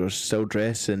mushroom gatherers still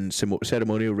dress in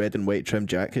ceremonial red and white trim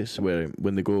jackets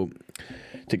when they go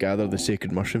to gather the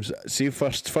sacred mushrooms. See,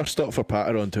 first stop for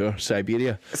Patter on tour,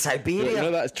 Siberia. Siberia? You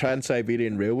know that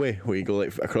Trans-Siberian Railway where you go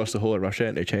like across the whole of Russia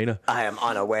into China? I am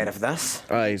unaware of this.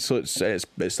 Aye, so it's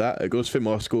that. It goes from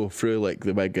Moscow through like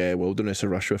the big wilderness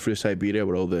of Russia, through Siberia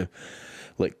where all the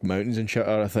like mountains and shit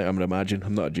are. I think I'm gonna imagine.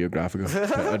 I'm not a geographer.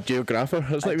 A geographer?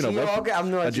 That's not even a word.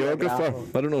 I'm not a geographer.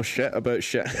 I don't know shit about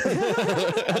shit.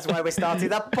 That's why we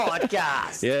started a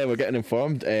podcast. Yeah, we're getting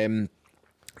informed.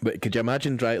 But could you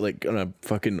imagine, like on a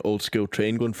fucking old school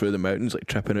train going through the mountains, like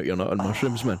tripping out your nut on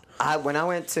mushrooms, man? When I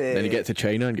went to... Then you get to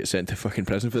China and get sent to fucking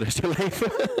prison for the rest of your life.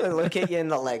 Look at you and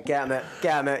they're like, get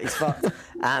him out, he's fucked.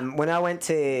 When I went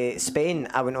to Spain,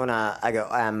 I went on I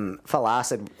got full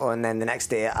acid, and then the next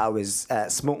day I was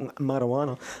smoking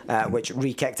marijuana, which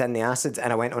re-kicked in the acid,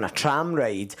 and I went on a tram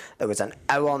ride that was an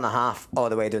hour and a half all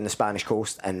the way down the Spanish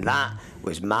coast, and that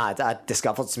was mad. I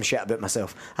discovered some shit about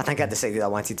myself. I think I decided I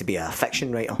wanted to be a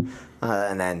fiction writer,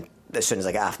 and then as soon as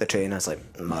I got off the train, I was like,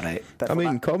 I'm alright. I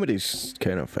mean, comedy's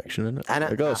kind of fiction, isn't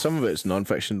it? Like, some of it's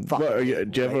non-fiction. Do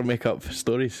you ever make up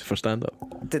stories for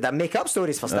stand-up? Did I make up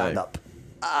stories for stand-up?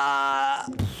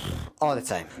 all the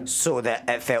time, so that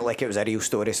it felt like it was a real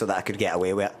story, so that I could get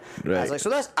away with it. Right. I was like, so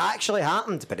this actually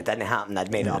happened, but it didn't happen.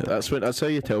 I'd made it up. That's how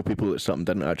you tell people that something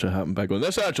didn't actually happen by going,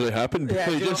 this actually happened. Yeah,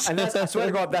 and this, I swear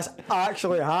to God, this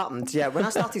actually happened. Yeah, when I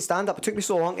started stand up, it took me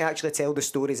so long to actually tell the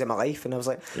stories of my life, and I was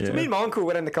like, so me and my uncle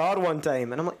were in the car one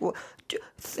time, and I'm like, well,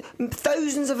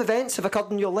 thousands of events have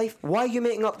occurred in your life. Why are you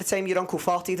making up the time your uncle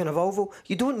farted in a Volvo?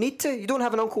 You don't need to. You don't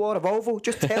have an uncle or a Volvo.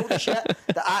 Just tell the shit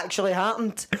that actually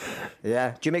happened.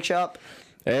 Yeah. Do you make shit up?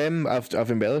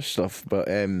 I've embellished stuff, but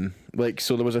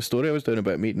so there was a story I was doing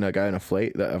about meeting a guy on a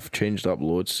flight that I've changed up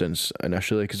loads since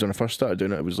initially, because when I first started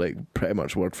doing it, it was like pretty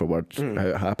much word for word how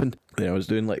it happened. Then I was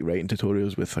doing like writing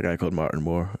tutorials with a guy called Martin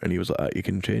Moore, and he was like, you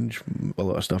can change a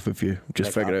lot of stuff if you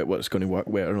just figure out what's going to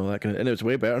work better and all that kind of, and it was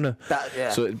way better now.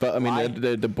 So, but I mean,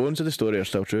 the bones of the story are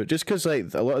still true, just because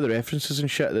like a lot of the references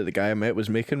and shit that the guy I met was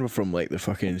making were from like the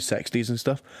fucking 60s and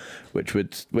stuff, which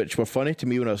were funny to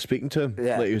me when I was speaking to him.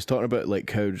 Like he was talking about like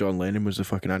how John Lennon was the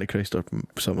fucking Antichrist or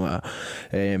something like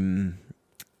that,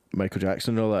 Michael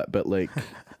Jackson and all that, but like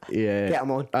yeah, get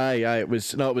him on. It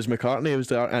was McCartney. It was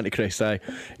the Antichrist.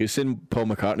 He was saying Paul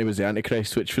McCartney was the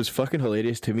Antichrist, which was fucking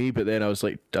hilarious to me. But then I was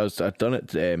like, I'd done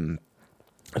it.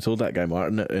 I told that guy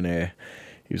Martin it, and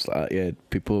he was like, yeah,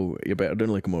 people, you're better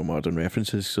doing like more modern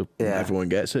references so everyone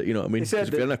gets it. You know what I mean? He said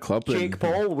if you're in a club, Jake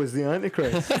Paul was the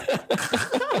Antichrist.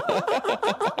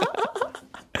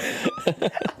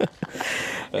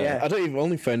 I don't even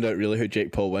only found out really who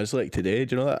Jake Paul was like today.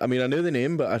 Do you know that? I mean, I knew the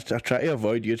name, but I try to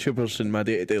avoid YouTubers in my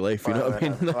day-to-day life. You know what I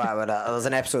mean? There was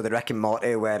an episode of Rick and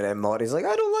Morty where Morty's like,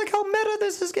 I don't like how meta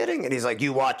this is getting, and he's like,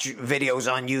 you watch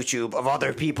videos on YouTube of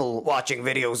other people watching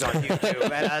videos on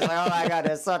YouTube, and I was like, oh my god,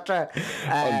 it's such a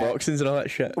unboxings and all that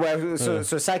shit. Well, so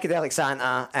psychedelic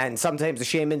Santa, and sometimes the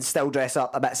shamans still dress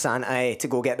up a bit Santa to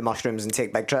go get the mushrooms and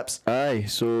take big trips. Aye,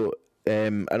 so.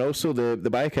 And also the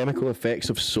biochemical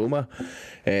effects of soma,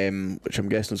 which I'm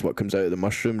guessing is what comes out of the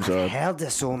mushrooms. I've heard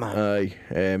of soma.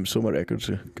 Aye, soma records.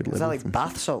 Is that like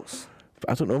bath salts?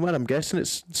 I don't know, man. I'm guessing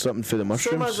it's something for the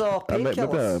mushrooms. Soma's are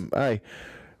painkillers. Aye.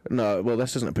 No, well,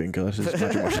 this isn't a painkiller. This is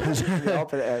magic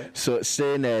mushrooms. So it's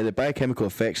saying the biochemical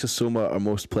effects of soma are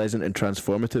most pleasant and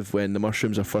transformative when the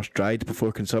mushrooms are first dried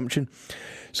before consumption.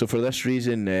 So for this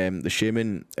reason, the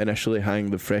shaman initially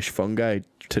hang the fresh fungi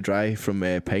to dry from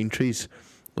pine trees,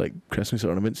 like Christmas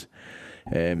ornaments.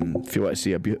 If you want to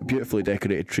see a beautifully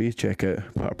decorated tree, check out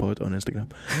Parpod on Instagram.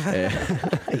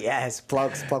 Yes,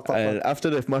 plugs. After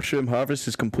the mushroom harvest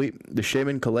is complete, the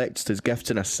shaman collects his gifts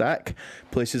in a sack,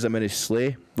 places them in his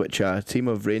sleigh, which a team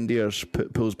of reindeers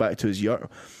pulls back to his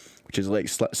yurt, which is like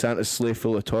Santa's sleigh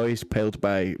full of toys pulled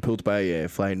by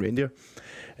flying reindeer.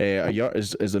 A yurt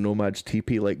is a nomad's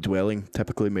teepee-like dwelling,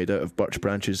 typically made out of birch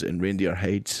branches and reindeer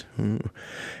hides.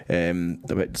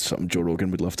 About something Joe Rogan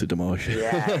would love to demolish.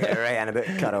 Yeah, right, and a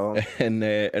bit cut off.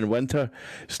 In winter,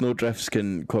 snowdrifts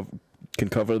can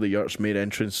cover the yurt's main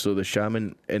entrance, so the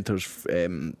shaman enters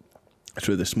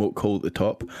through the smoke hole at the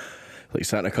top, like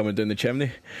Santa coming down the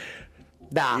chimney.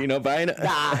 Nah. You're not buying it?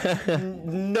 Nah.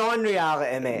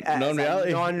 Non-reality, mate.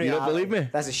 Non-reality? Non-reality. You don't believe me?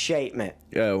 That's a shite, mate.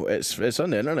 Yeah, well, it's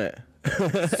on the internet. So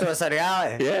it's a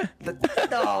reality? Yeah.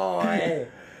 No way.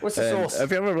 What's the source?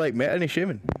 Have you ever met any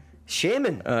shaman?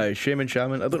 Shaman? Shaman.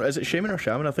 I don't know. Is it shaman or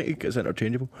shaman? I think it's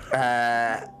interchangeable.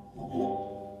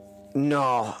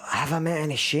 No. Have I met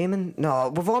any shaman?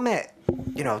 No. We've all met,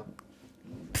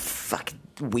 fucking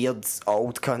weird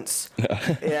old cunts.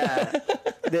 Yeah.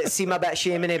 That seem a bit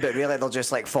shamany, but really they're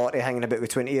just like 40 hanging about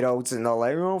with 20-year-olds, and they're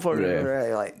like, oh, fuck it.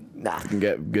 You're like, nah. You can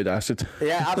get good acid.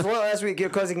 Yeah, absolutely. That's what,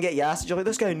 because he can get you acid. You're like,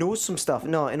 this guy knows some stuff.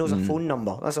 No, he knows a phone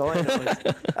number. That's all he knows.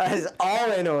 That is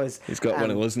all he knows. He's got one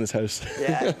of those in his house.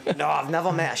 Yeah. No, I've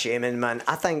never met a shaman, man.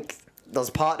 I think there's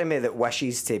part of me that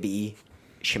wishes to be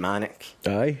shamanic.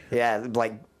 Aye. Yeah,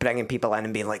 like bringing people in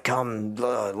and being like, come,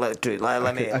 let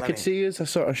me. I could see you as a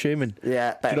sort of shaman.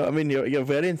 Yeah. Do you know what I mean? You're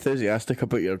very enthusiastic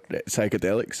about your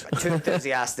psychedelics. Too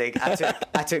enthusiastic. I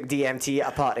took DMT at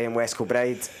a party in West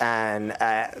Kilbride, and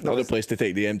not the place to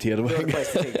take DMT. Not the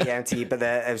place to take DMT, but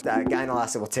it was a guy and a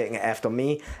lassie were taking it after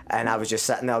me, and I was just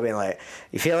sitting there being like,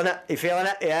 you feeling it?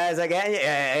 Yeah, is it getting you?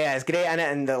 Yeah, it's great,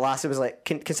 innit? And the lassie was like,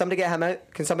 can somebody get him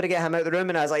out? Can somebody get him out of the room?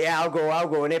 And I was like, yeah, I'll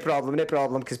go, no problem,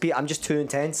 because I'm just too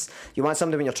intense. You want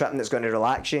somebody when you're you're tripping that's going to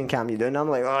relax you and calm you down. I'm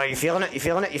like, oh, you feeling it? You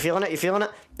feeling it? You feeling it? You feeling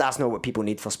it? That's not what people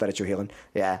need for spiritual healing.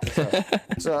 Yeah.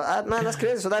 Man, that's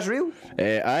crazy. So that's real.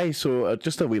 So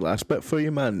just a wee last bit for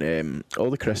you, man. All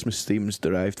the Christmas themes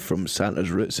derived from Santa's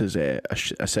roots as a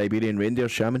Siberian reindeer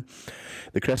shaman.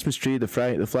 The Christmas tree, the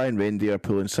flying reindeer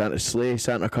pulling Santa's sleigh,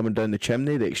 Santa coming down the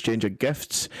chimney, the exchange of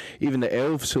gifts, even the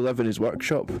elves who live in his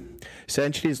workshop.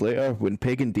 Centuries later, when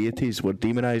pagan deities were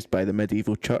demonised by the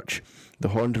medieval church, the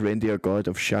horned reindeer god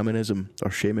of shamanism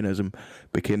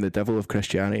became the devil of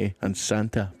Christianity, and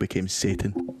Santa became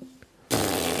Satan.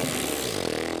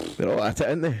 They're all at it,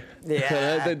 aren't they?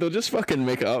 Yeah. They'll just fucking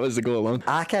make it up as they go along.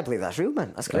 I can't believe that's real,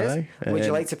 man. That's crazy. Would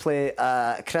you like to play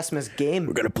a Christmas game?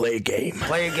 We're going to play a game.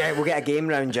 We'll get a game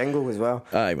round jingle as well.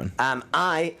 Aye, man.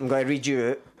 I am going to read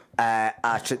you Cut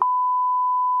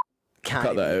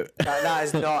that out. That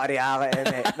is not a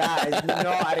reality, mate. That is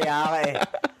not a reality.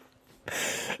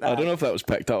 I don't know if that was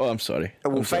picked up. Oh, I'm sorry.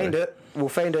 We'll find it.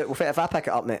 If I pick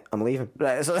it up, mate, I'm leaving.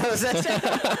 Right, so that's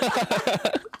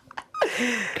it.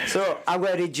 So I'm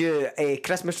going to read you a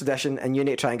Christmas tradition, and you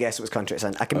need to try and guess which country it's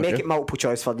in. I can make it multiple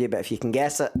choice for you, but if you can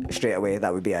guess it straight away,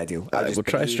 that would be ideal. We'll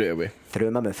try straight away.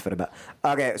 Through my mouth for a bit.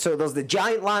 Okay, so there's the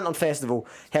Giant Lantern Festival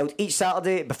held each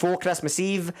Saturday before Christmas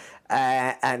Eve,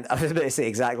 and I was about to say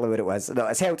exactly what it was. No,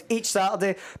 it's held each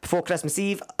Saturday before Christmas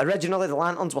Eve. Originally, the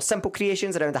lanterns were simple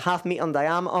creations around a half-metre in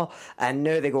diameter, and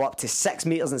now they go up to 6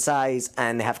 metres in size,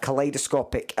 and they have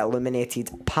kaleidoscopic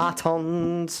illuminated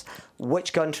patterns.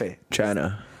 Which country?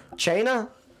 China. China?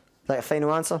 Is that a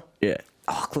final answer? Yeah.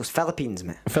 Oh, close. Philippines,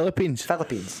 mate. Philippines.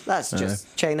 That's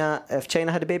just China. If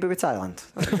China had a baby with Thailand.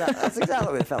 That's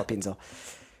exactly what the Philippines are.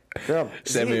 Cool.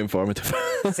 Semi-informative.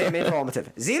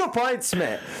 0 points,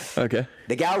 mate. Okay.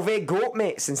 The Galway goat,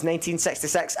 mate. Since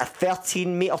 1966, a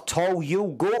 13-metre tall Yule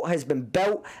goat has been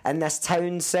built in this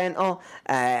town centre.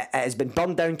 It has been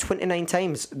burned down 29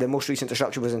 times. The most recent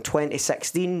destruction was in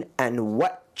 2016. And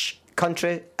which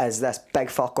country is this big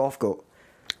fuck off goat?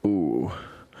 Ooh.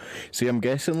 See, I'm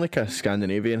guessing like a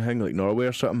Scandinavian thing, like Norway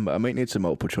or something, but I might need some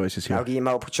multiple choices here. I'll give you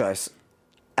multiple choice.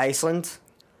 Iceland,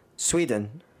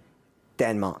 Sweden,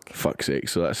 Denmark. Fuck's sake,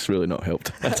 so that's really not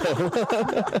helped at all.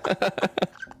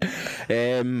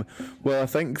 Well, I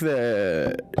think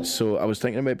so I was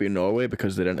thinking it might be Norway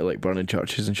because they're into like burning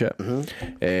churches and shit.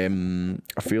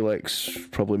 I feel like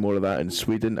probably more of that in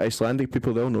Sweden. Icelandic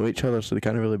people, they'll know each other, so they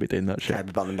can't really be doing that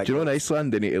shit. Do you know in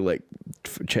Iceland they need to like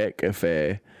check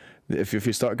if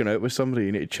you start going out with somebody,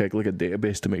 you need to check like a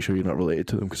database to make sure you're not related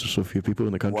to them because there's so few people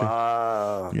in the country.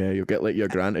 Wow. Yeah, you'll get like your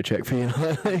gran to check for you. In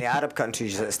the Arab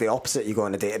countries, it's the opposite. You go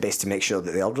on a database to make sure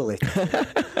that they are related.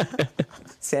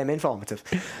 Semi-informative.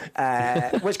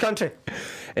 Which country?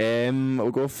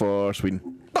 We'll go for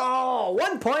Sweden. Oh,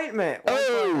 1 point, mate. 1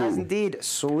 point. That's indeed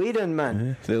Sweden, man.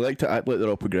 Yeah, they like to act like they're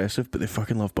all progressive, but they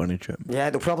fucking love burning shit. Yeah,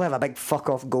 they'll probably have a big fuck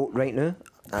off goat right now.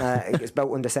 It gets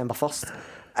built on December 1st.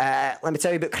 Let me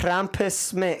tell you about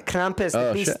Krampus, mate. Krampus,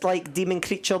 the beast-like demon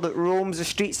creature that roams the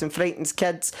streets and frightens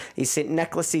kids. He's St.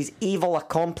 Nicholas's evil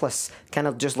accomplice. Kind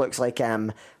of just looks like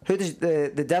who does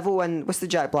the devil in? What's the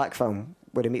Jack Black film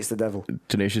where he meets the devil?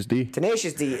 Tenacious D.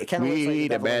 Tenacious D. It kind of looks like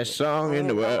the best song in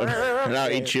the world, and I'll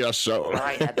eat your soul.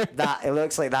 Right, that it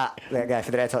looks like that guy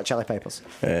for the Red Hot Chili Peppers.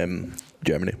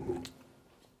 Germany.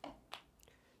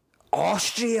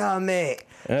 Austria, mate.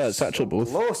 Yeah, it's actually both.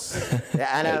 Close. Yeah,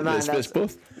 I know, man. It's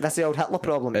both. That's the old Hitler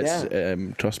problem.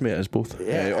 Trust me, it is both.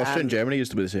 Yeah, Austria and Germany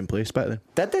used to be the same place back then.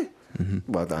 Did they?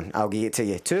 Mm-hmm. Well done. I'll give it to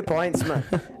you. 2 points, man.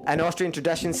 In Austrian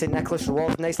tradition, St. Nicholas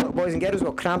rewards nice little boys and girls,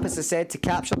 while Krampus is said to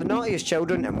capture the naughtiest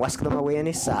children and whisk them away in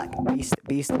his sack.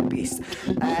 Beast.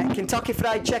 Kentucky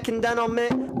Fried Chicken dinner,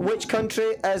 mate. Which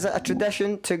country is it a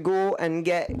tradition to go and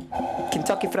get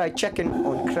Kentucky Fried Chicken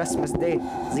on Christmas Day?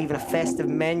 There's even a festive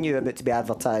menu about to be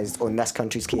advertised on this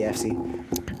country's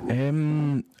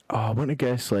KFC. I want to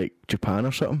guess like Japan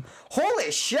or something. Holy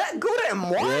shit, got it in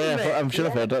one, yeah, mate. I'm sure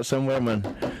I've heard that somewhere,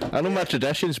 man. I know my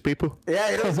traditions, people.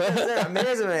 Yeah, they're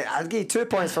amazing, mate. I'll give you 2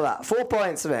 points for that. 4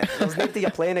 points, mate. There's nobody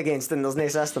you're playing against and there's no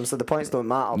system, so the points don't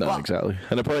matter. No, exactly.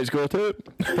 And the points go to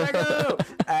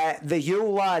the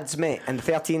Yule Lads, mate. In the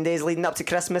 13 days leading up to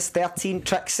Christmas, 13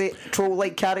 tricksy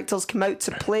troll-like characters come out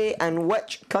to play in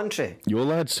which country? Yule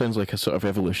Lads sounds like a sort of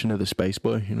evolution of the Spice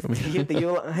Boy, you know what I mean?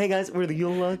 Hey guys, we're the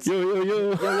Yule Lads.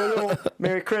 Yo.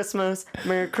 Merry Christmas.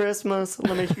 Let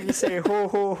me hear you say ho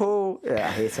ho ho. Yeah,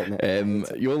 I hate it,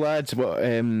 mate. Yule Lads, what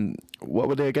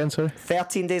were they again, sorry?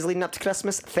 13 days leading up to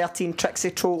Christmas, 13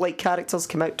 tricksy troll-like characters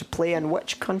come out to play in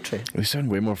which country? They sound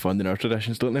way more fun than our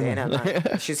traditions, don't they, man?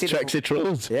 Tricksy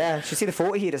trolls. Yeah, you should see the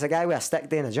photo here. It's a guy with a stick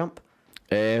doing a jump.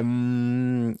 I'll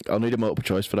need a multiple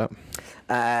choice for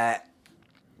that.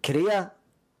 Korea,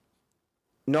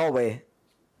 Norway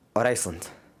or Iceland?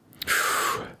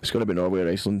 It's going to be Norway or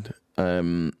Iceland. I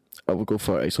will go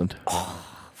for Iceland.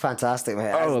 Fantastic,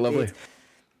 mate. Oh, lovely.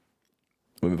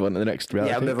 We'll move on to the next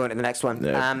reality. Yeah, we'll move on to the next one.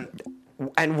 Yeah.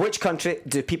 In which country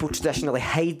do people traditionally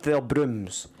hide their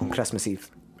brooms on Christmas Eve?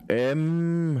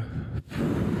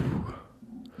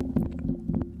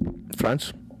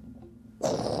 France.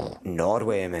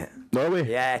 Norway, mate. Norway?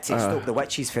 Yeah, to stop the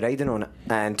witches for riding on it.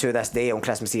 And to this day, on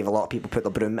Christmas Eve, a lot of people put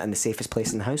their broom in the safest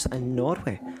place in the house in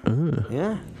Norway.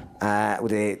 Yeah. Would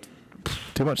they...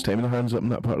 Too much time in their hands up in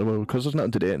that part of the world because there's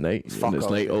nothing to do at night. Fuck and it's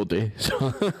off. night all day.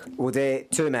 So. Well, they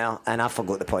 2-0, and I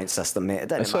forgot the point system, mate. It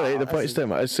didn't It's matter. alright, the points don't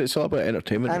matter. It's all about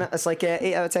entertainment. And it's like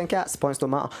 8 out of 10 cats. The points don't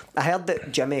matter. I heard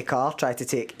that Jimmy Carr tried to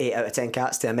take 8 out of 10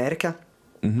 cats to America.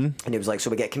 Mm-hmm. And he was like, so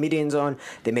we get comedians on,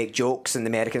 they make jokes, and the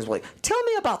Americans were like, tell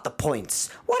me about the points.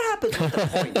 What happens with the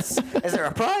points? Is there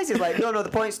a prize? He's like, no, the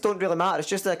points don't really matter. It's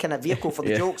just a kind of vehicle for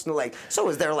the jokes. And they're like, so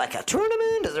is there like a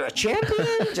tournament? Is there a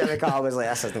champion? Jimmy Carr was like,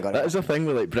 this isn't going to That is the thing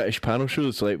with like British panel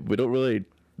shows. Like they don't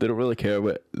really care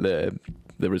what the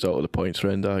result of the points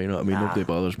round are. You know what I mean? Nobody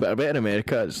bothers. But I bet in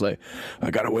America it's like,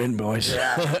 I gotta win, boys.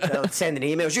 Yeah, they'll send an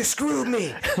emails. You screwed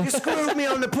me. You screwed me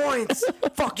on the points.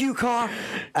 Fuck you, Carr.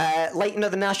 Lighting of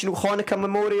the National Hanukkah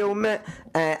Memorial, mate.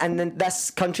 And then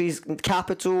this country's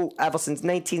capital, ever since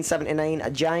 1979, a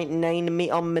giant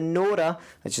 9-meter menorah,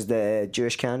 which is the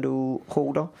Jewish candle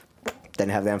holder.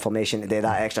 Didn't have the information to do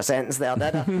that extra sentence there,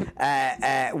 did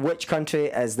I? Which country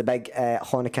is the big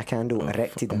Hanukkah candle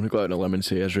erected I'm in? gonna go out on a limb and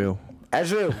say Israel.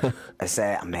 Israel. It's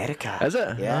America. Is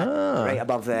it? Yeah. Ah. Right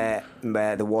above the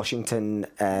Washington,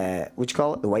 what'd you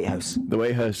call it? The White House. The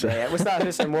White House. Yeah, what's that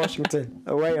house in Washington?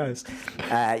 The White House.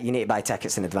 You need to buy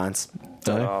tickets in advance.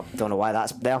 Don't know why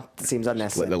that's there. It seems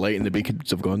unnecessary. Like the light and the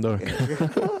beacons of Gondor.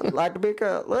 Like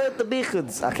the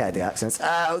beacons. I can't do accents.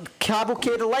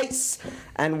 Cavalcade of Lights.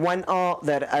 In winter,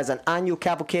 there is an annual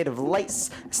cavalcade of lights.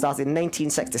 It started in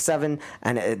 1967,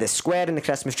 and the square and the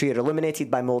Christmas tree are illuminated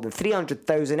by more than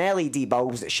 300,000 LED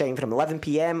bulbs that shine from 11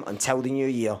 p.m. until the new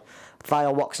year.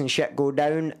 Fireworks and shit go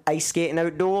down. Ice skating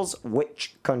outdoors.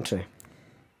 Which country?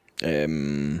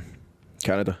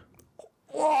 Canada.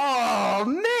 Oh,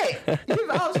 mate! You've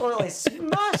absolutely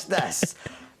smashed this.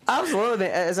 Absolutely,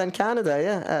 it is in Canada,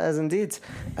 yeah, it is indeed.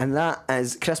 And that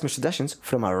is Christmas traditions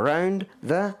from around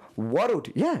the world.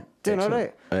 Yeah, doing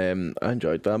alright. I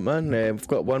enjoyed that, man. We've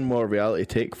got one more reality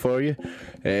take for you,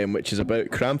 which is about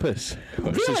Krampus.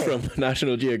 This is Really? from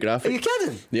National Geographic. Are you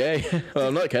kidding? Yeah, well,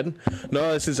 I'm not kidding.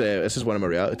 No, this is one of my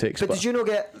reality takes. But did you not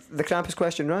get the Krampus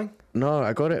question wrong? No,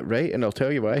 I got it right, and I'll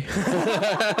tell you why.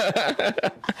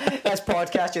 This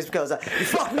podcast just because you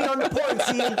fucked me on the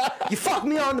points, Ian. You fucked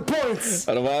me on the points.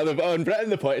 I don't know, on Britain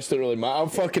the points don't really matter. I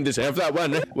fucking deserve that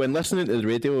one. When listening to the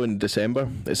radio in December,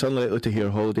 it's unlikely to hear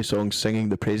holiday songs singing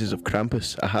the praises of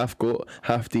Krampus, a half goat,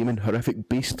 half demon, horrific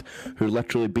beast who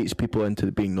literally beats people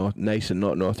into being nice and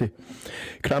not naughty.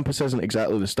 Krampus isn't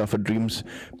exactly the stuff of dreams.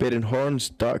 Bearing horns,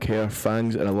 dark hair,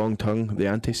 fangs, and a long tongue, the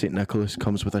anti-St. Nicholas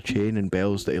comes with a chain and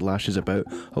bells that he lashes about,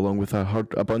 along with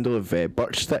a bundle of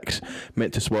birch sticks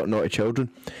meant to swat naughty children.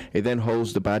 He then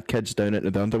hauls the bad kids down into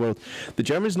the underworld. The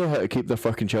Germans know how to keep their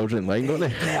fucking children in line, don't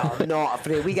they? They're not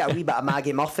afraid. We got a wee bit of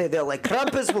Maggie Murphy. They're like,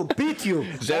 Krampus will beat you.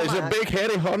 There's a big,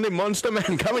 hairy, horny monster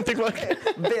man coming to work.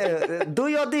 Do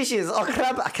your dishes. Oh,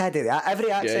 Krampus. I can't do that.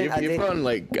 Every accent Yeah, you're on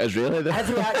like Israeli there.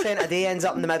 Every accent a day ends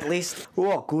up in the Middle East.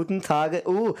 Oh, guten Tag.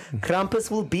 Oh,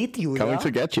 Krampus will beat you. Coming yeah?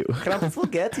 to get you. Krampus will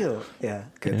get you. Yeah,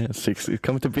 good. Yeah, he's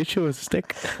coming to beat you with a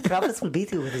stick. Krampus will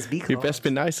beat you with his beak. You best be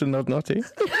nice and not naughty.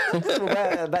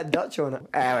 a bit Dutch on it.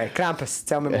 Anyway, Krampus,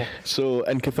 tell me more. So,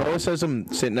 in Catholicism,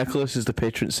 St. Nicholas is the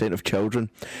patron saint of children.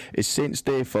 His saint's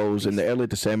day falls in the early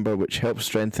December, which helps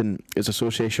strengthen his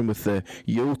association with the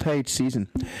Yuletide season.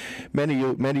 Many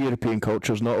European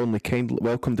cultures not only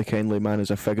welcomed the kindly man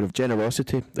as a figure of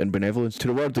generosity and benevolence to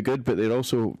reward the good, but they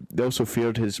also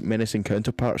feared his menacing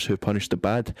counterparts who punished the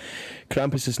bad.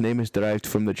 Krampus's name is derived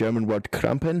from the German word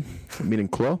Krampen, meaning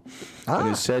claw, and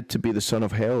is said to be the son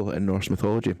of hell in Norse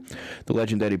mythology. The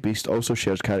legendary beast also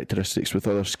shares characteristics with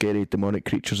other scary demonic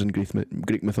creatures in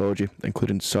Greek mythology,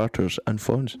 including satyrs and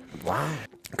fauns. Wow.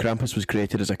 Krampus was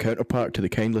created as a counterpart to the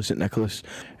kindly St. Nicholas.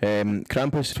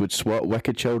 Krampus would swat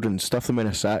wicked children, stuff them in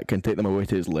a sack, and take them away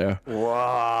to his lair.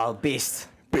 Wow, beast.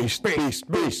 Beast.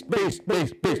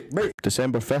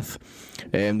 December 5th,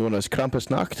 known as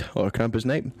Krampusnacht or Krampus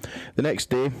Night. The next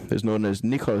day is known as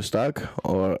Nikolastag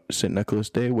or St. Nicholas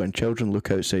Day, when children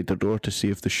look outside their door to see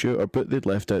if the shoe or boot they'd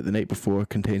left out the night before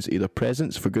contains either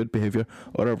presents for good behaviour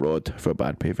or a rod for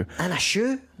bad behaviour. And a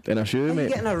shoe? In a shoe, Are mate. you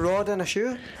getting a rod in a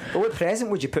shoe? But what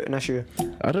present would you put in a shoe?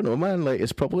 I don't know, man. Like,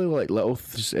 it's probably like little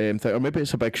thing, or maybe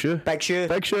it's a big shoe. Big shoe.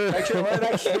 Big shoe. Big shoe.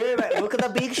 Big shoe. Mate. Look at the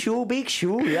big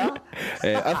shoe, yeah.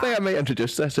 I think I might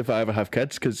introduce this if I ever have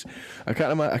kids, because I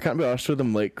can't be arsed with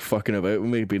them like fucking about with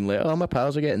me being like, oh, my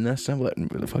pals are getting this. I'm like,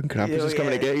 the fucking Krampus is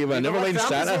coming to get you, man. Never mind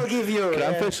Santa. Will give you,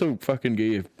 Krampus will fucking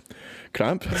give you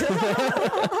cramp.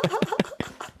 I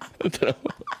don't know.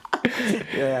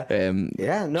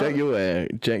 Yeah. No.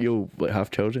 Jack, you'll like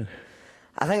have children.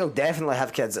 I think I'll definitely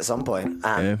have kids at some point.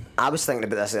 I was thinking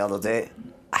about this the other day.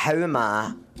 How am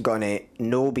I gonna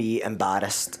no be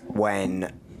embarrassed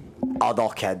when other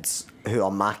kids who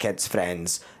are my kids'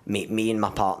 friends meet me and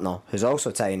my partner, who's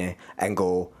also tiny, and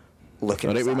go, look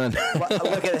at Look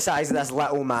at the size of this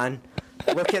little man.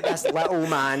 Look at this little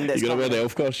man. That's You're gonna wear the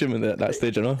elf costume at that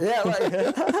stage, you know? Yeah,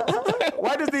 like,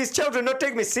 why do these children not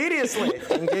take me seriously?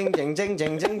 Jing, jing, jing,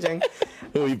 jing, jing, jing.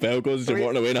 Oh, you bell goes and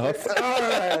walking away in a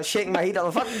huff. Shaking my head,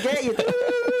 I'll fucking get you.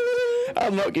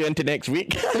 I'll knock you into next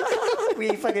week.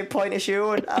 We fucking point a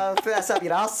shoe and I'll put this up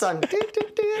your arse, son.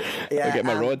 Yeah, I'll get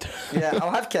my rod. Yeah,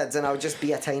 I'll have kids and I'll just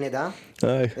be a tiny dad.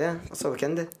 Aye. Yeah, that's all we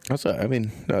can do. That's it. I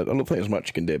mean, I don't think there's much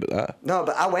you can do about that. No,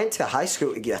 but I went to high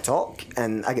school to get a talk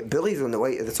and I get bullied on the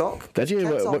way to the talk. Did you?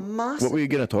 Kids are What massive. were you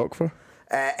going to talk for?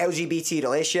 LGBT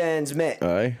relations, mate.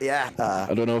 Aye. Yeah.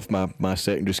 I don't know if my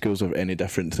secondary schools are any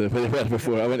different to what they were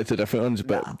before. I went to different ones,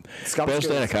 but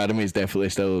Bellstone Academy is definitely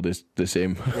still the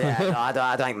same. Yeah, no,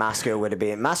 I don't think my school would have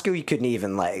been. My school, you couldn't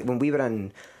even, like, when we were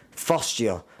in first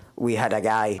year, we had a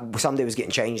guy, somebody was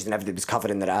getting changed and everybody was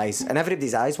covering their eyes. And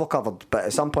everybody's eyes were covered, but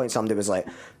at some point somebody was like,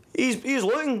 he's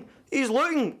looking.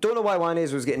 Don't know why one of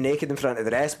us was getting naked in front of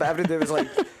the rest, but everybody was like,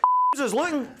 was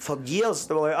looking for years.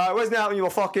 They were like, oh, wasn't that when you were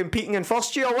fucking peaking in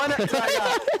first year, wasn't it?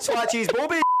 Swatchies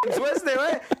Bobby, wasn't it,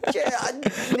 right? Yeah,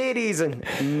 no reason.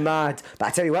 Mad. But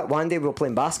I tell you what, one day we were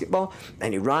playing basketball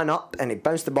and he ran up and he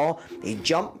bounced the ball, he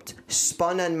jumped,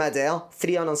 spun in midair,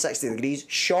 360 degrees,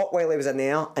 shot while he was in the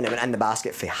air, and it went in the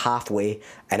basket for halfway,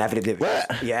 and everybody was,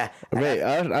 what? Yeah. Right,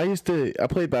 I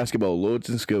played basketball loads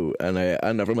in school and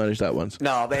I never managed that once.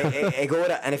 No, but he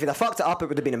got it, and if he'd have fucked it up, it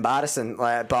would have been embarrassing.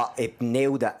 Like, but he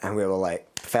nailed it, and we were like,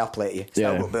 fair play to you.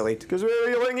 Still got bullied. Because where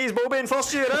were you looking? He's Bobby in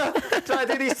first year, eh? Trying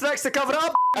to do these tricks to cover it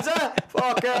up, eh?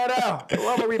 Fuck hell.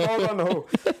 Love a wee ball on the hole.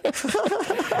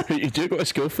 You do go to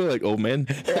school for like old men.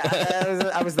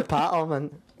 Yeah, I was the patter, man.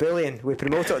 Bullying. We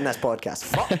promote it on this podcast.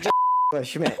 Fuck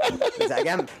English, mate. Is that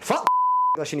again? Fuck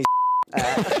English and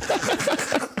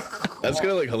That's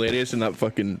gonna look hilarious in that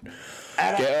fucking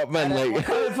get up, man. We're Like,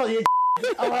 coming for you.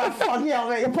 Oh, fuck you,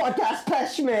 mate. Your podcast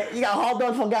piss, mate. You got a hard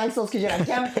on for gangsters because you're a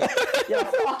gimp. You're a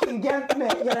fucking gimp,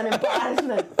 mate. You're an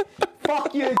embarrassment.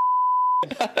 Fuck you,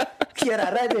 you're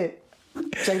a ready.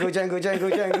 Jingle, jingle, jingle,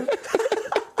 jingle.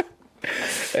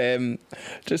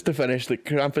 just to finish the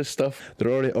Krampus stuff, there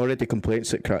are already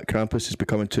complaints that Krampus is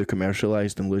becoming too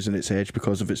commercialised and losing its edge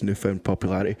because of its newfound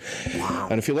popularity. Wow.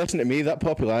 And if you listen to me, that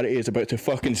popularity is about to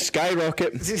fucking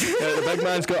skyrocket. The big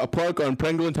man's got a plug on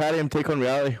Pringle and Tarium Take on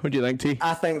Reality. What do you think, T?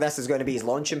 I think this is going to be his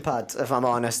launching pad, if I'm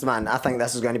honest, man. I think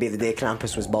this is going to be the day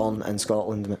Krampus was born in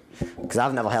Scotland, because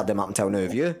I've never heard him up until now.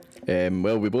 Have you?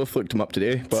 Well, we both looked him up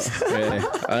today, but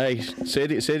I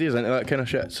said he's into that kind of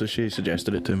shit, so she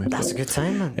suggested it to me. That's a good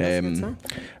time, man. That's a good time.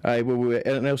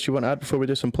 Anything else you want to add before we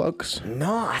do some plugs?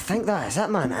 No, I think that is it,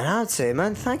 man. And I'd say,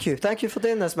 man, thank you for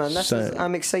doing this, man.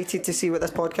 I'm excited to see what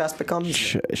this podcast becomes.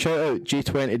 Shout out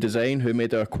G20 Design, who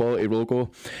made our quality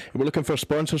logo. We're looking for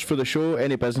sponsors for the show.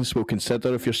 Any business we'll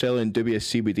consider. If you're selling dubious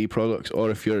CBD products, or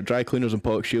if you're dry cleaners and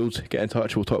pollock shields, get in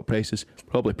touch. We'll talk prices.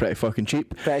 Probably pretty fucking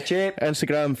cheap. Pretty cheap.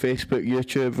 Instagram, Facebook,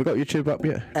 YouTube. We got YouTube up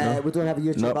yet? No? We don't have a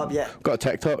YouTube up yet. Got a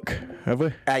TikTok, have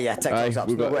we? Yeah, TikTok's up.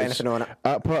 We've got anything on it.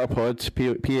 At PatterPod,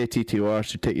 PATTOR,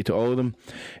 should take you to all of them.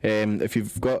 If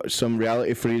you've got some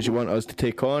reality freeze you want us to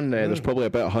take on, there's probably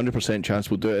about 100% chance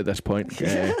we'll do it at this point.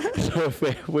 So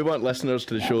if we want listeners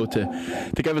to the show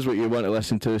to give us what you want to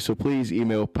listen to, so please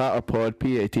email PatterPod,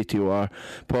 PATTOR,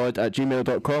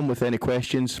 pod@gmail.com with any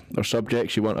questions or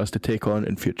subjects you want us to take on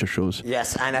in future shows.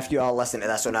 Yes, and if you are listening to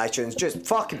this on iTunes, just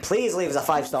fucking please leave us a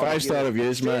 5-star review. 5-star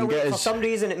reviews, man. For some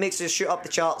reason, it makes us shoot up the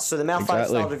charts, so the more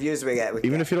 5-star reviews we get.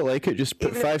 Even if you don't like it, just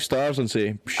put 5 stars and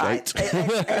say, shite.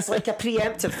 It's like a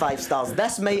preemptive 5 stars.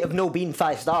 This might have no been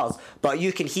 5 stars, but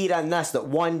you can hear in this that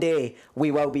one day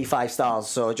we will be 5 stars.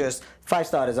 So just 5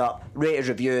 stars up, rated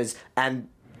reviews, and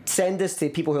send this to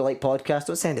people who like podcasts.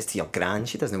 Don't send this to your gran.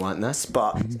 She doesn't want this.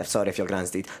 But sorry if your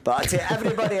gran's dead. But to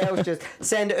everybody else, just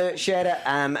send it out, share it,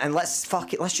 and let's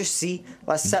Let's just see.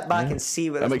 Let's sit back and see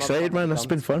what. I'm excited, man. This has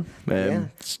been fun. We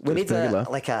need an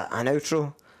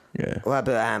outro. Yeah. What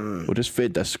about We'll just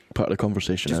fade this part of the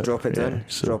conversation just out. drop it down.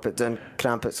 So Drop it down.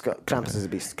 Krampus is a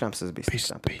beast. Krampus is a beast.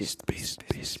 beast, Krampus. beast, beast,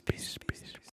 beast, beast, beast.